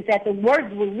of this is that the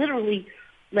words will literally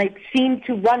seem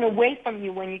to run away from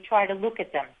you when you try to look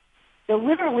at them. They'll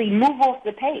literally move off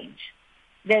the page.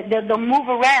 They'll move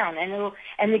around,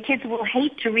 and the kids will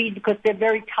hate to read because they're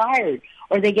very tired,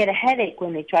 or they get a headache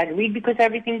when they try to read because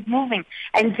everything's moving,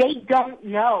 and they don't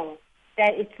know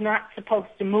that it's not supposed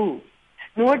to move.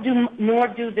 Nor do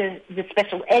the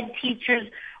special ed teachers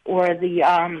or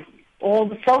all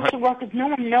the social workers. No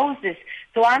one knows this.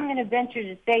 So I'm going to venture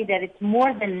to say that it's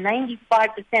more than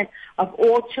 95% of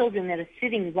all children that are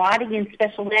sitting rotting in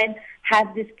special ed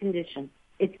have this condition.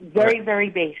 It's very, very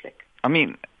basic. I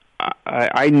mean,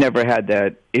 I never had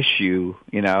that issue,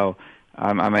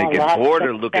 I might get bored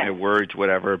of looking at words,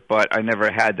 whatever, but I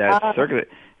never had that circuit.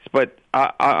 But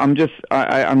I'm just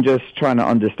trying to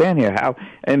understand here how,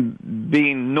 and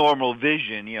being normal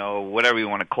vision, whatever you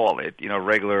want to call it,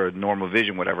 regular normal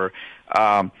vision, whatever,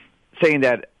 saying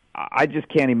that I just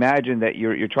can't imagine that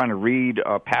you're trying to read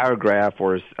a paragraph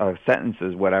or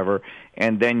sentences, whatever,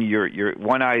 and then your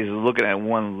one eye is looking at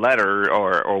one letter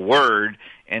or word,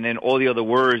 and then all the other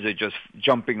words are just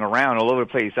jumping around all over the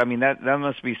place. I mean, that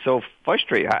must be so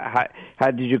frustrating.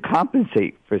 How did you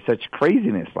compensate for such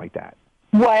craziness like that?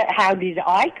 How did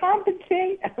I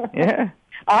compensate? Yeah.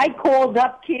 I called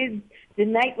up kids the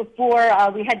night before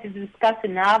we had to discuss a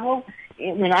novel.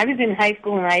 When I was in high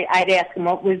school, and I'd ask them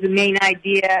what was the main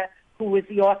idea, who was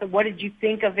the author, what did you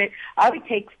think of it. I would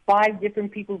take 5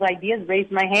 different people's ideas, raise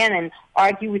my hand, and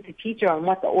argue with the teacher on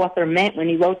what the author meant when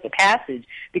he wrote the passage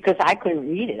because I couldn't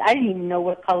read it. I didn't even know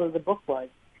what color the book was.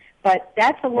 But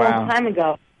that's a long time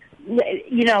ago.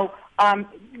 You'll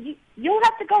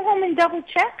have to go home and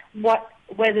double-check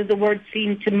whether the words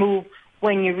seem to move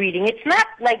when you're reading. It's not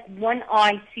like one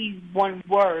eye sees one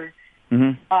word.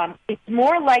 Mm-hmm. It's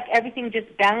more like everything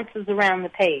just bounces around the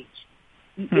page.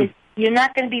 You're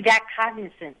not going to be that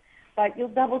cognizant. but you'll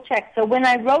double check. So when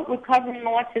I wrote Recovering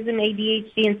Autism,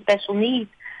 ADHD, and Special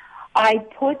Needs, I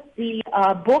put the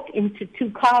book into 2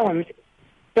 columns,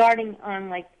 starting on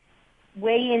like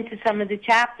way into some of the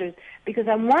chapters, because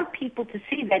I want people to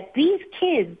see that these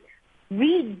kids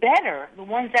read better, the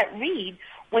ones that read,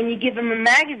 when you give them a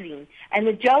magazine. And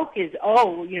the joke is,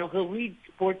 he'll read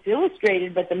Sports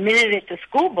Illustrated, but the minute it's a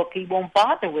school book, he won't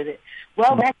bother with it.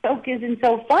 Well, that joke isn't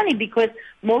so funny because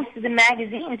most of the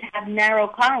magazines have narrow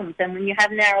columns, and when you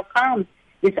have narrow columns,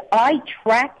 this eye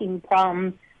tracking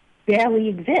problem barely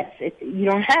exists. You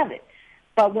don't have it.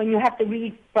 But when you have to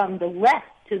read from the left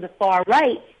to the far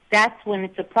right, that's when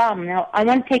it's a problem. Now, I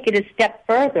want to take it a step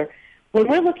further. When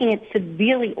we're looking at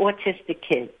severely autistic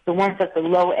kids, the ones at the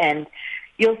low end,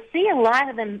 you'll see a lot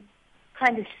of them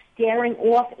kind of staring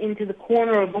off into the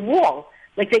corner of the wall,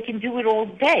 like they can do it all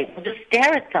day. They'll just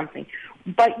stare at something.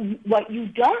 But what you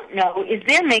don't know is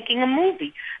they're making a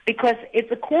movie, because if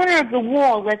the corner of the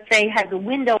wall, let's say, has a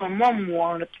window on one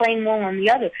wall and a plain wall on the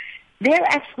other, they're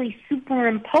actually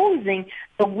superimposing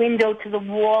the window to the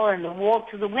wall and the wall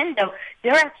to the window.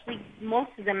 They're actually,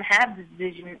 most of them have this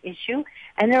vision issue,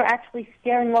 and they're actually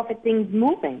staring off at things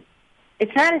moving.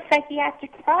 It's not a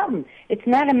psychiatric problem. It's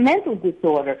not a mental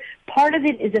disorder. Part of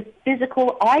it is a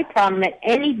physical eye problem that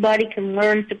anybody can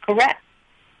learn to correct.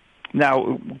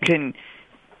 Now,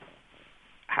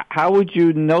 how would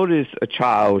you notice a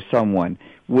child or someone?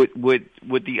 Would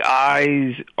the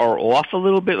eyes are off a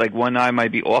little bit? Like one eye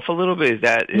might be off a little bit. Is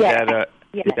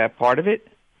that part of it?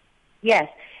 Yes.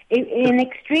 In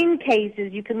extreme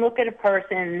cases, you can look at a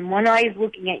person, and one eye is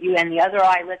looking at you, and the other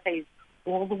eye, let's say, is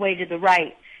all the way to the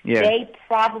right. Yeah. They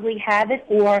probably have it,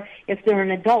 or if they're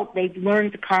an adult, they've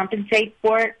learned to compensate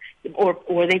for it,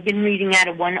 or they've been reading out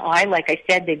of one eye. Like I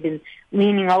said, they've been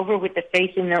leaning over with the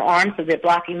face in their arm, so they're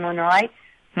blocking one eye.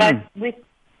 But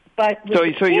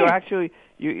you're actually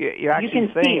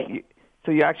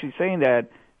saying that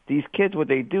these kids, what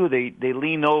they do, they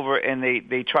lean over and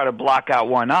they try to block out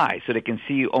one eye so they can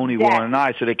see only one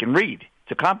eye, so they can read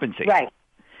to compensate. Right.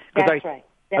 That's right.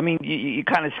 I mean, you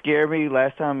kind of scared me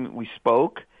last time we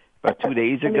spoke about 2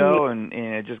 days ago, and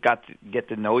I just got to get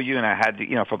to know you, and I had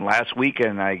to, from last week,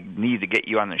 and I need to get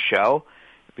you on the show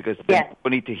because people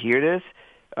need to hear this.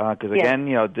 Because again,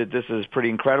 this is pretty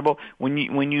incredible. When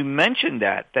you mentioned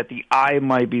that the eye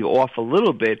might be off a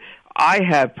little bit, I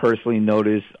have personally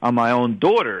noticed on my own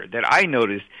daughter that I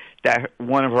noticed that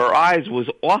one of her eyes was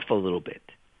off a little bit.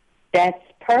 That's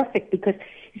perfect because,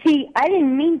 see, I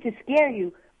didn't mean to scare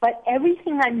you, but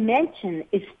everything I mentioned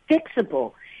is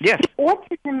fixable. Yes.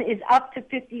 Autism is up to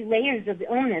 50 layers of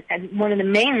illness, and one of the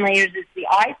main layers is the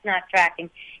eyes not tracking.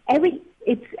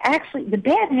 It's actually, the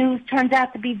bad news turns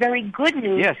out to be very good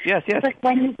news. Yes. But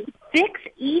when you fix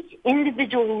each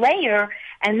individual layer,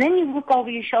 and then you look over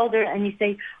your shoulder and you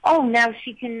say, oh, now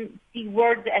she can see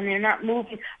words and they're not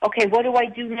moving. Okay, what do I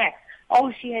do next?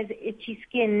 Oh, she has itchy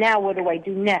skin. Now what do I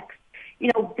do next?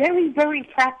 Very, very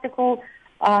practical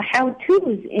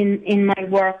how-tos in my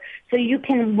work, so you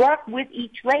can work with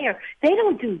each layer. They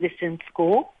don't do this in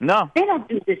school. No. They don't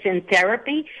do this in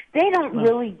therapy. They don't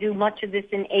really do much of this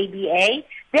in ABA.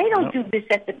 They don't do this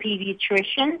at the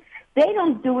pediatrician. They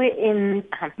don't do it in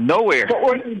nowhere. The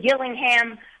Orton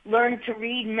Gillingham Learn to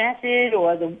Read method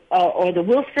or the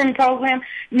Wilson program.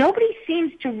 Nobody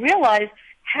seems to realize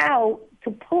how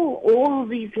to pull all of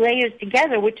these layers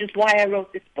together, which is why I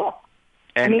wrote this book.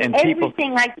 And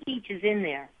everything I teach is in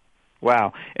there.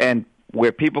 Wow. And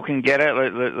where people can get it,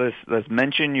 let's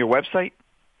mention your website.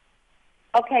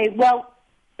 Okay, well,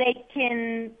 they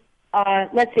can,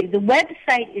 let's see, the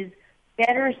website is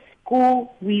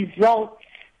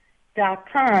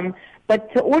betterschoolresults.com, but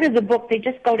to order the book, they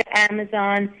just go to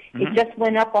Amazon. Mm-hmm. It just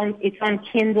went up it's on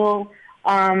Kindle.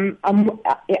 I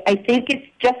think it's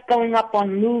just going up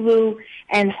on Lulu,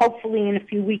 and hopefully in a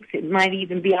few weeks it might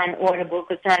even be on Audible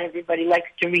because not everybody likes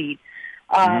to read.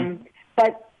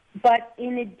 But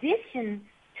in addition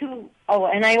to,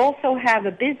 and I also have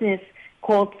a business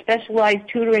called Specialized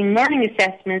Tutoring Learning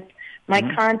Assessments. My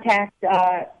contact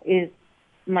is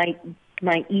my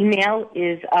email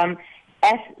is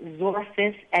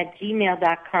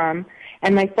szorfis@gmail.com,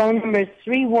 and my phone number is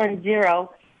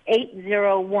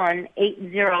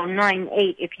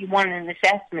 310-801-8098 if you want an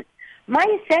assessment. My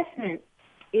assessment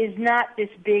is not this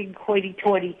big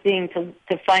hoity-toity thing to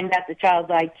find out the child's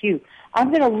IQ. I'm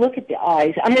going to look at the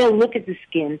eyes. I'm going to look at the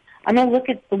skin. I'm going to look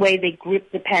at the way they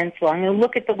grip the pencil. I'm going to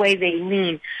look at the way they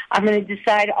lean. I'm going to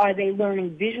decide, are they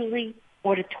learning visually,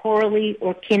 auditorily,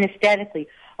 or kinesthetically?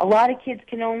 A lot of kids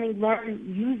can only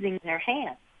learn using their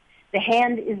hand. The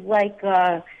hand is like,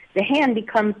 the hand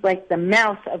becomes like the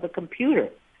mouse of a computer.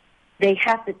 they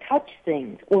have to touch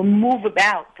things or move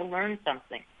about to learn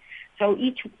something. So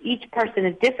each person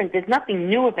is different. There's nothing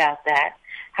new about that.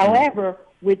 However,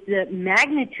 with the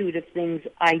magnitude of things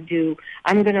I do,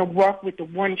 I'm going to work with the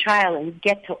one child and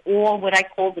get to all what I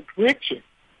call the glitches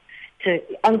to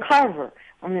uncover.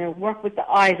 I'm going to work with the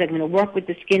eyes. I'm going to work with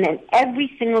the skin. And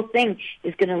every single thing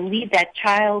is going to lead that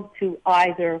child to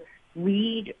either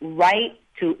read, write,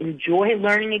 to enjoy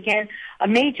learning again. A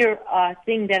major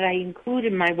thing that I include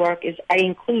in my work is I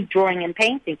include drawing and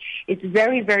painting. It's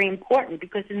very, very important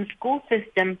because in the school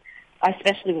system,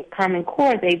 especially with Common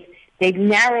Core, they've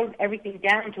narrowed everything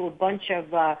down to a bunch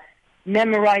of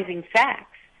memorizing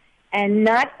facts. And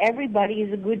not everybody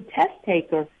is a good test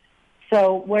taker.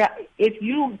 So if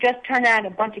you just turn out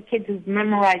a bunch of kids who've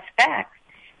memorized facts,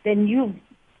 then you've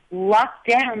locked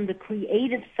down the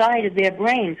creative side of their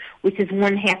brain, which is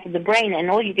one half of the brain, and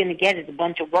all you're going to get is a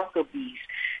bunch of worker bees.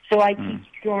 So I teach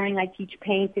drawing, I teach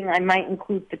painting, I might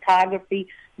include photography.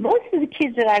 Most of the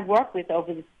kids that I work with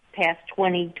over the past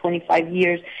 20, 25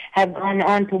 years have gone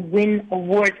on to win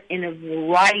awards in a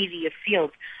variety of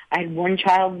fields. I had one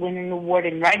child win an award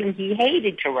in writing. He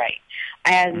hated to write.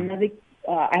 I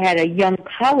had a young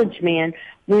college man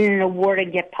win an award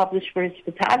and get published for his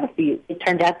photography. It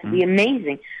turned out to be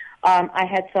amazing. I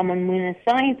had someone win a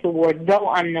science award, though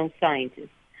I'm no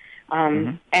scientist.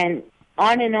 And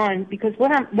on, because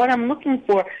what I'm looking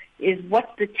for is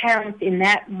what's the talent in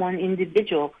that one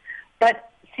individual.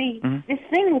 But see, this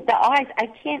thing with the eyes, I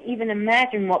can't even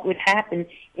imagine what would happen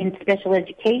in special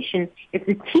education if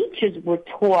the teachers were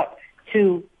taught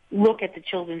to look at the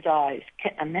children's eyes.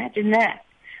 Imagine that.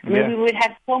 I mean, we would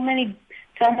have so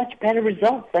much better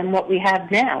results than what we have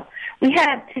now. We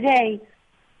have today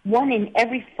 1 in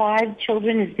every 5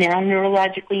 children is now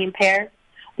neurologically impaired.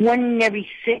 1 in every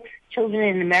 6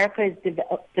 children in America is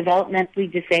developmentally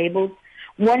disabled.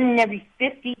 1 in every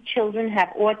 50 children have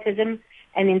autism.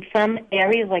 And in some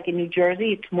areas, like in New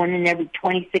Jersey, it's 1 in every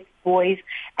 26 boys,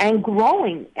 and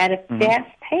growing at a fast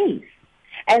pace.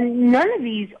 And none of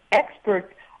these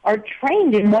experts are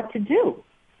trained in what to do.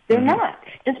 They're not.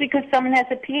 Just because someone has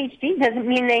a PhD doesn't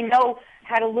mean they know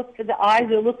how to look for the eyes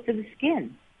or look for the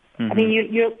skin. I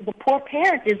mean, the poor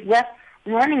parent is left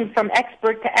running from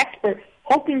expert to expert,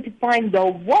 hoping to find the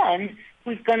one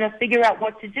who's going to figure out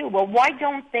what to do. Well, why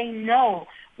don't they know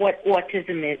what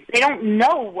autism is? They don't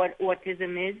know what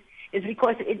autism is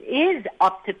because it is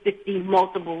up to 50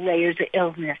 multiple layers of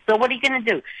illness. So what are you going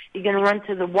to do? You're going to run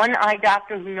to the one eye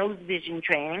doctor who knows vision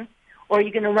training, or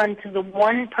you're going to run to the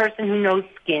one person who knows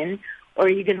skin, or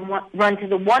you're going to run to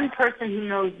the one person who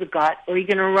knows the gut, or you're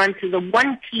going to run to the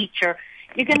one teacher.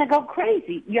 You're going to go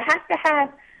crazy. You have to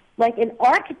have like an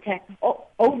architect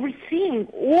overseeing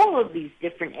all of these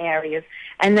different areas,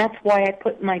 and that's why I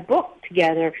put my book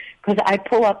together, because I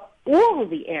pull up all of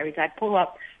the areas. I pull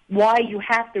up why you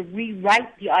have to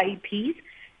rewrite the IEPs.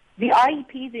 The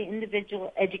IEP, the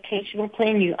individual educational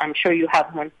plan, I'm sure you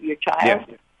have one for your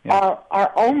child,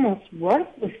 are almost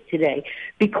worthless today,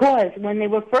 because when they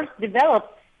were first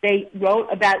developed, they wrote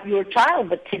about your child,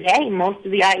 but today most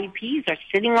of the IEPs are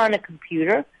sitting on a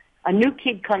computer. A new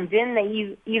kid comes in,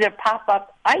 they either pop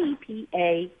up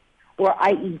IEP-A or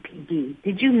IEP-D.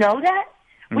 Did you know that?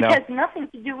 Which has nothing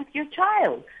to do with your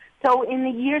child. So in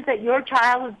the years that your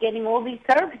child is getting all these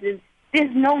services, there's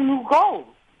no new goals.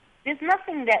 There's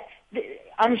nothing that,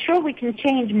 I'm sure we can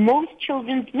change most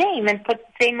children's name and put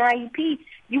the same IEP.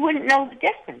 You wouldn't know the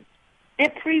difference.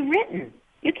 They're pre-written.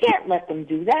 You can't let them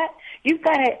do that. You've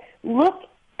got to look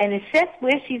and assess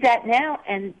where she's at now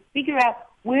and figure out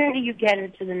where do you get her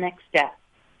to the next step.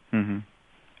 And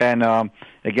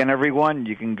again, everyone,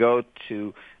 you can go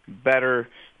to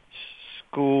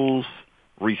betterschoolsresults.com.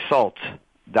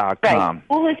 Right.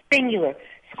 School is singular.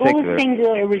 School is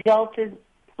singular. Results is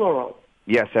plural.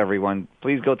 Yes, everyone.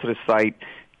 Please go to the site.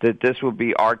 This will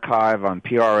be archived on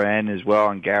PRN as well,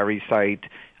 on Gary's site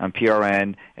on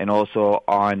PRN, and also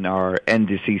on our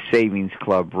NDC Savings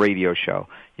Club radio show.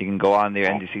 You can go on there,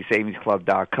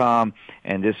 ndcsavingsclub.com,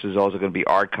 and this is also going to be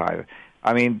archived.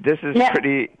 I mean, this is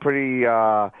pretty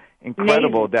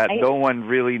incredible that no one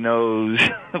really knows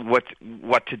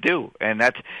what to do, and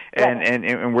that's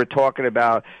and we're talking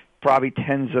about probably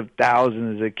tens of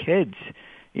thousands of kids,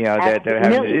 that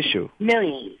have this issue.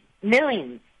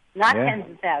 Millions. Not tens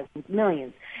of thousands,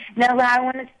 millions. Now, I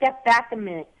want to step back a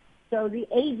minute. So the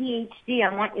ADHD,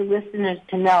 I want your listeners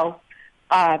to know,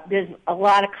 there's a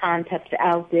lot of concepts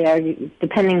out there,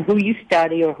 depending who you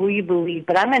study or who you believe.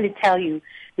 But I'm going to tell you,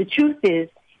 the truth is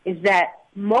that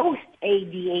most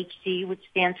ADHD, which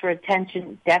stands for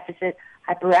Attention Deficit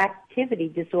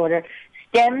Hyperactivity Disorder,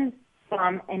 stems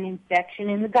from an infection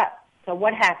in the gut. So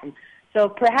what happens? So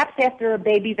perhaps after a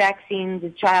baby vaccine, the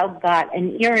child got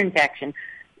an ear infection,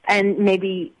 and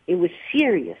maybe it was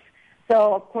serious.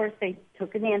 So, of course, they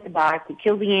took an antibiotic to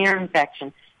kill the ear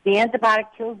infection. The antibiotic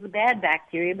kills the bad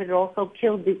bacteria, but it also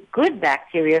kills the good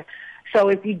bacteria. So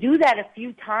if you do that a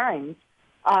few times,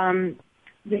 the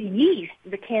yeast,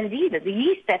 the candida, the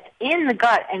yeast that's in the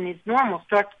gut and is normal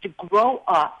starts to grow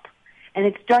up. And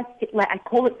it starts to, I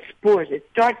call it spores. It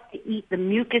starts to eat the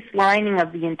mucus lining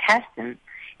of the intestines.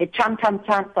 It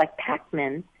chomps like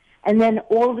Pac-Man. And then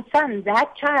all of a sudden,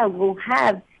 that child will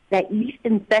have that yeast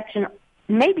infection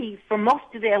maybe for most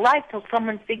of their life till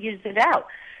someone figures it out.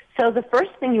 So the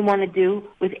first thing you want to do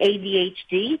with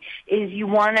ADHD is you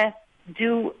want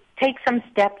to take some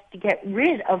steps to get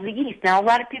rid of the yeast. Now, a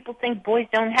lot of people think boys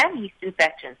don't have yeast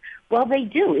infections. Well, they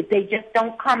do. They just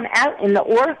don't come out in the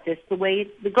orifice the way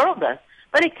the girl does.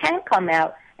 But it can come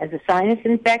out as a sinus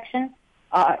infection.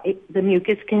 The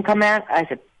mucus can come out as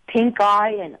a pink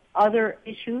eye and other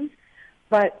issues.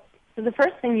 But so the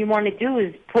first thing you want to do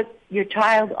is put your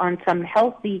child on some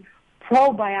healthy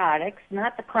probiotics,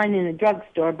 not the kind in the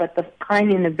drugstore, but the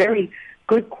kind in a very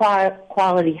good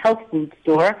quality health food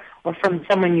store or from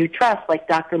someone you trust, like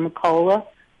Dr. McCullough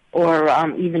or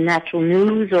even Natural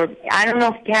News. Or I don't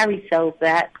know if Gary sells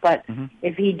that, but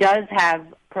if he does have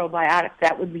probiotics,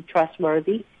 that would be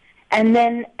trustworthy. And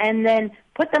then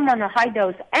put them on a high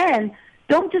dose, and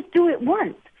don't just do it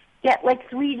once. Get like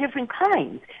 3 different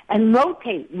kinds and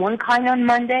rotate one kind on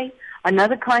Monday,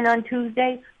 another kind on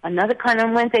Tuesday, another kind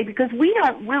on Wednesday, because we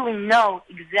don't really know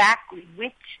exactly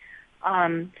which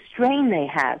strain they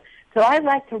have. So I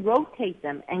like to rotate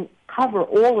them and cover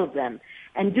all of them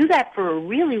and do that for a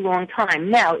really long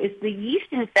time. Now, if the yeast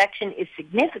infection is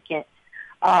significant,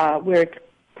 where it's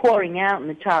pouring out and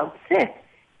the child's sick,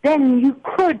 then you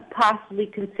could possibly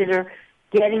consider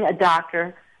getting a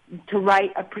doctor to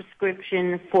write a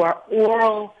prescription for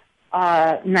oral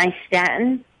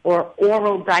nystatin or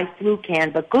oral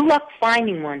diflucan, but good luck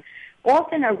finding one.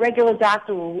 Often a regular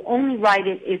doctor will only write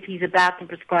it if he's about to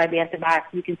prescribe antibiotics.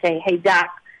 You can say, hey, doc,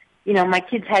 my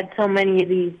kids had so many of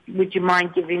these, would you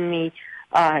mind giving me,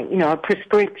 a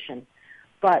prescription?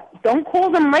 But don't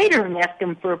call them later and ask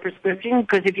them for a prescription,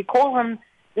 because if you call them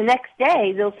the next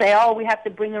day, they'll say, oh, we have to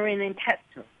bring her in and test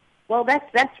her. Well,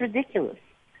 that's ridiculous.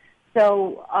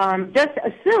 So just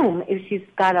assume if she's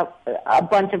got a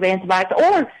bunch of antibiotics,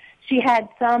 or she had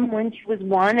some when she was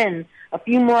 1 and a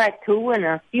few more at 2 and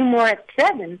a few more at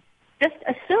 7, just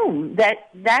assume that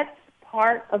that's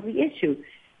part of the issue.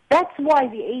 That's why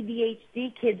the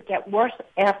ADHD kids get worse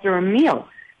after a meal,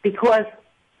 because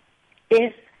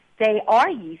if they are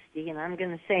yeasty, and I'm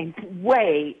going to say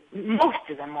most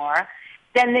of them are,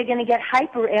 then they're going to get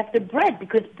hyper after bread,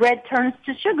 because bread turns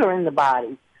to sugar in the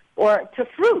body, or to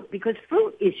fruit, because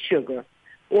fruit is sugar,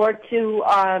 or to,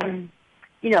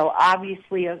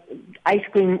 obviously ice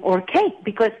cream or cake,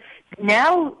 because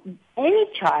now any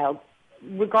child,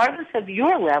 regardless of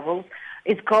your levels,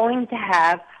 is going to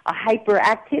have a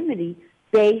hyperactivity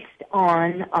based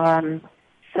on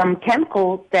some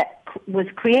chemical that was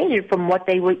created from what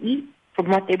they were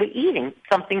eating,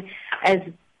 something as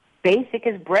basic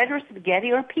as bread or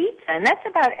spaghetti or pizza. And that's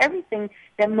about everything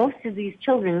that most of these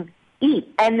children eat.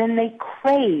 And then they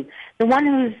crave. The one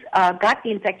who's got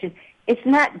the infection, it's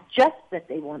not just that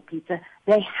they want pizza.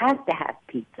 They have to have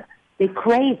pizza. They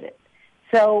crave it.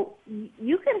 So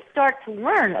you can start to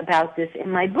learn about this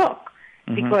in my book,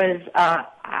 because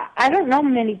I don't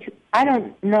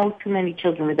know too many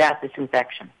children without this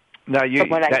infection. Now,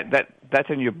 that's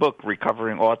in your book,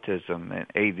 Recovering Autism and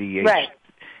ADHD. Right.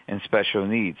 And special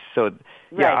needs. So,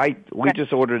 we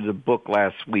just ordered the book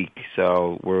last week,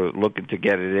 so we're looking to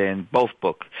get it in, both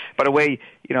books. By the way,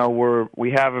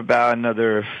 we have about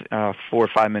another 4 or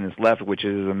 5 minutes left, which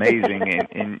is amazing,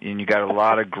 and you got a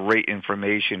lot of great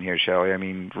information here, Shelley. I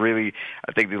mean, really,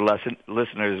 I think the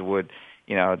listeners would,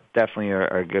 definitely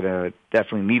are going to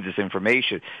definitely need this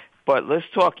information. But let's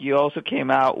talk. You also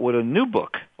came out with a new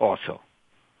book also.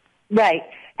 Right.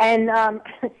 And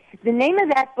the name of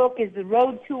that book is The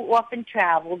Road Too Often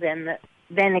Traveled, and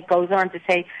then it goes on to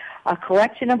say, a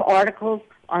collection of articles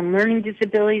on learning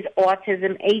disabilities,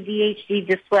 autism, ADHD,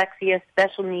 dyslexia,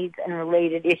 special needs, and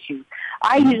related issues.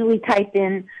 I usually type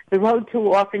in The Road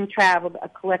Too Often Traveled, a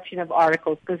collection of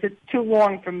articles, because it's too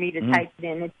long for me to type it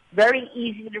in. It's very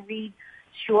easy to read,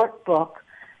 short book.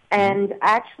 And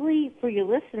actually, for your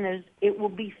listeners, it will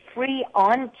be free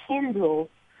on Kindle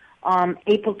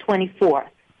April 24th.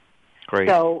 Great.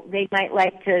 So they might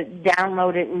like to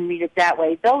download it and read it that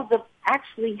way. Though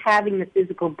actually having the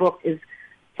physical book is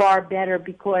far better,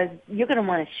 because you're going to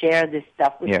want to share this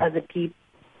stuff with other people.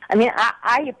 I mean,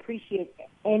 I appreciate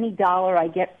any dollar I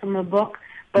get from a book,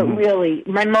 but really,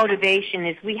 my motivation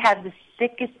is we have the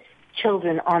sickest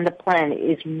children on the planet.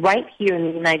 It's right here in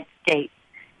the United States,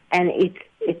 and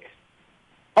it's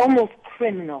almost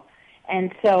criminal.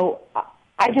 And so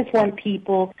I just want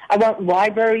I want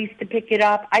libraries to pick it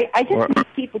up. I just need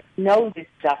people to know this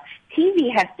stuff.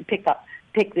 TV has to pick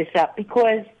this up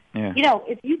because,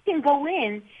 if you can go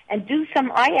in and do some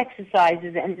eye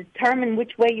exercises and determine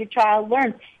which way your child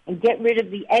learns and get rid of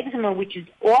the eczema, which is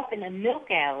often a milk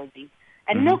allergy,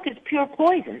 and milk is pure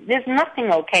poison. There's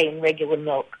nothing okay in regular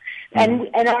milk. And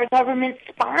our government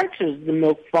sponsors the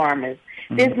milk farmers.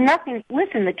 There's nothing.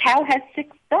 Listen, the cow has 6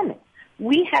 stomachs.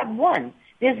 We have 1.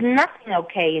 There's nothing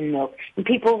okay in milk. And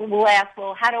people will ask,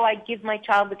 well, how do I give my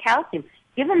child the calcium?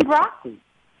 Give him broccoli.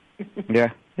 Yeah.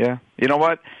 You know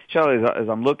what, Shelley, as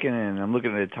I'm looking at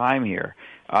the time here,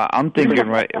 I'm thinking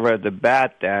right at the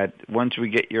bat that once we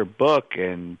get your book,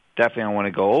 and definitely I want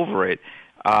to go over it,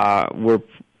 we're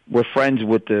friends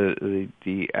with the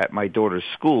at my daughter's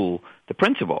school, the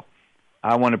principal.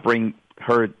 I want to bring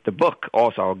her the book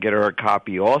also. I'll get her a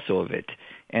copy also of it,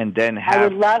 and then I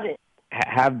would love it.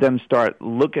 Have them start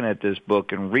looking at this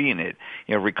book and reading it.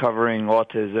 Recovering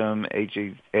autism,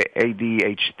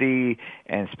 ADHD,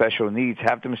 and special needs.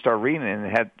 Have them start reading it,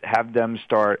 and have them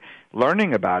start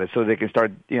learning about it, so they can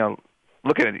start,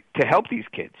 looking at it to help these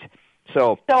kids.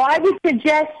 So I would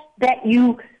suggest that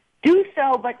you do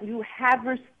so, but you have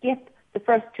her skip the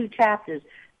first 2 chapters,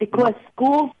 because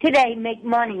schools today make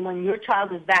money when your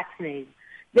child is vaccinated.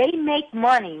 They make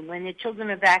money when their children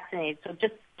are vaccinated, so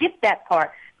just skip that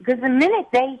part. Because the minute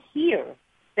they hear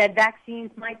that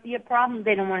vaccines might be a problem,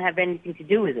 they don't want to have anything to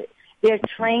do with it. They're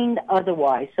trained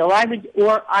otherwise. So I would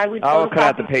cut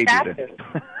out the pages. I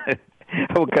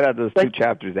will cut out those 2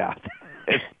 chapters out.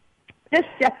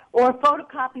 Or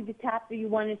photocopy the chapter you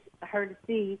wanted her to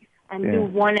see and do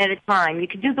one at a time. You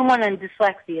could do the one on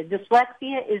dyslexia.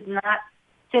 Dyslexia is not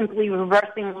simply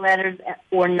reversing letters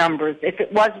or numbers. If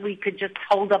it was, we could just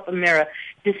hold up a mirror.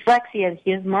 Dyslexia,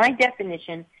 here's my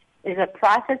definition, is a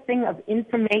processing of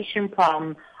information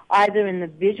problem either in the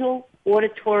visual,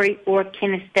 auditory, or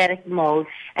kinesthetic mode.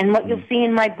 And what you'll see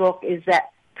in my book is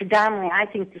that predominantly I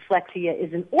think dyslexia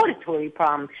is an auditory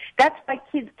problem. That's why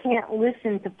kids can't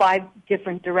listen to 5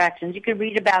 different directions. You can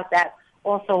read about that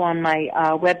also on my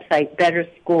website,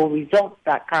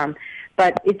 betterschoolresults.com.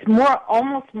 But it's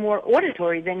almost more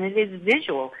auditory than it is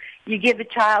visual. You give a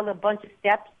child a bunch of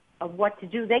steps of what to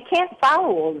do. They can't follow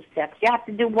all the steps. You have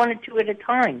to do 1 or 2 at a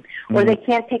time. Or they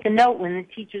can't take a note when the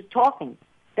teacher's talking.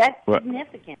 That's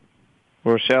significant.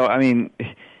 Rochelle, I mean,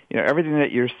 everything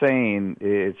that you're saying,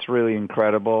 it's really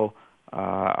incredible.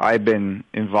 I've been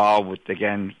involved with the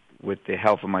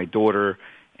health of my daughter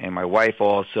and my wife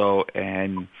also,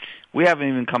 and we haven't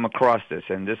even come across this.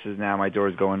 And this is now, my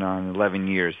daughter's going on 11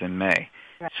 years in May.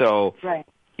 Right. So,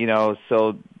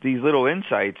 so these little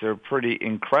insights are pretty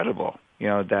incredible,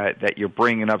 that you're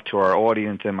bringing up to our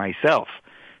audience and myself.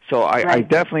 So I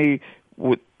definitely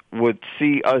would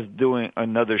see us doing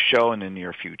another show in the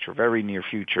near future, very near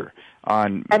future,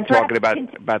 on talking about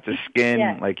the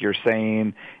skin, like you're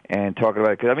saying, and talking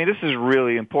about it. Because, this is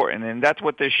really important, and that's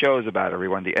what this show is about,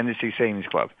 everyone. The NDC Savings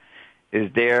Club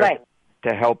is there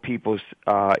to help people,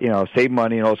 save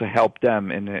money and also help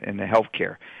them in the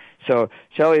healthcare. So,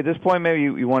 Shelley, at this point, maybe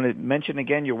you want to mention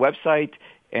again your website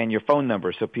and your phone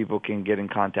number so people can get in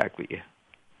contact with you.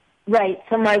 Right.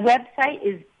 So my website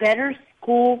is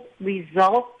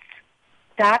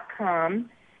betterschoolresults.com,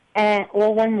 and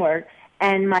all one word.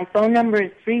 And my phone number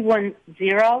is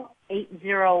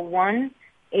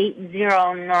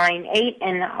 310-801-8098.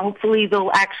 And hopefully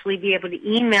they'll actually be able to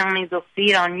email me. They'll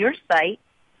see it on your site.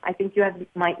 I think you have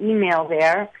my email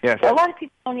there. Yes. So a lot of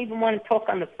people don't even want to talk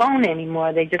on the phone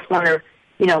anymore. They just want to,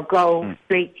 go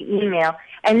straight to email.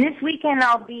 And this weekend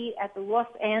I'll be at the Los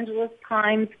Angeles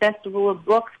Times Festival of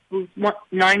Books, booth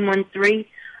 913.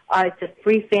 It's a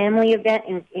free family event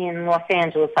in Los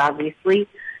Angeles, obviously.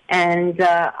 And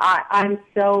I'm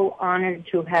so honored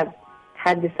to have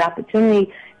had this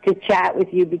opportunity to chat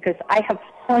with you, because I have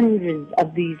hundreds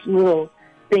of these little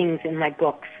things in my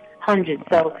books, hundreds.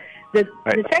 So the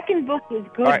second book is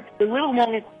good. Right. The little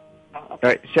one is... All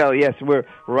right, Shelley, yes, we're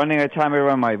running out of time,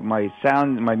 everyone.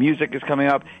 My music is coming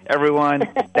up. Everyone,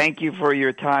 thank you for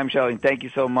your time, Shelley. Thank you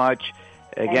so much.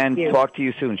 Again, talk to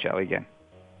you soon, Shelley, again.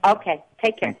 Okay,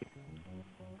 take care.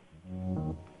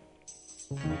 Thank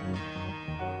you.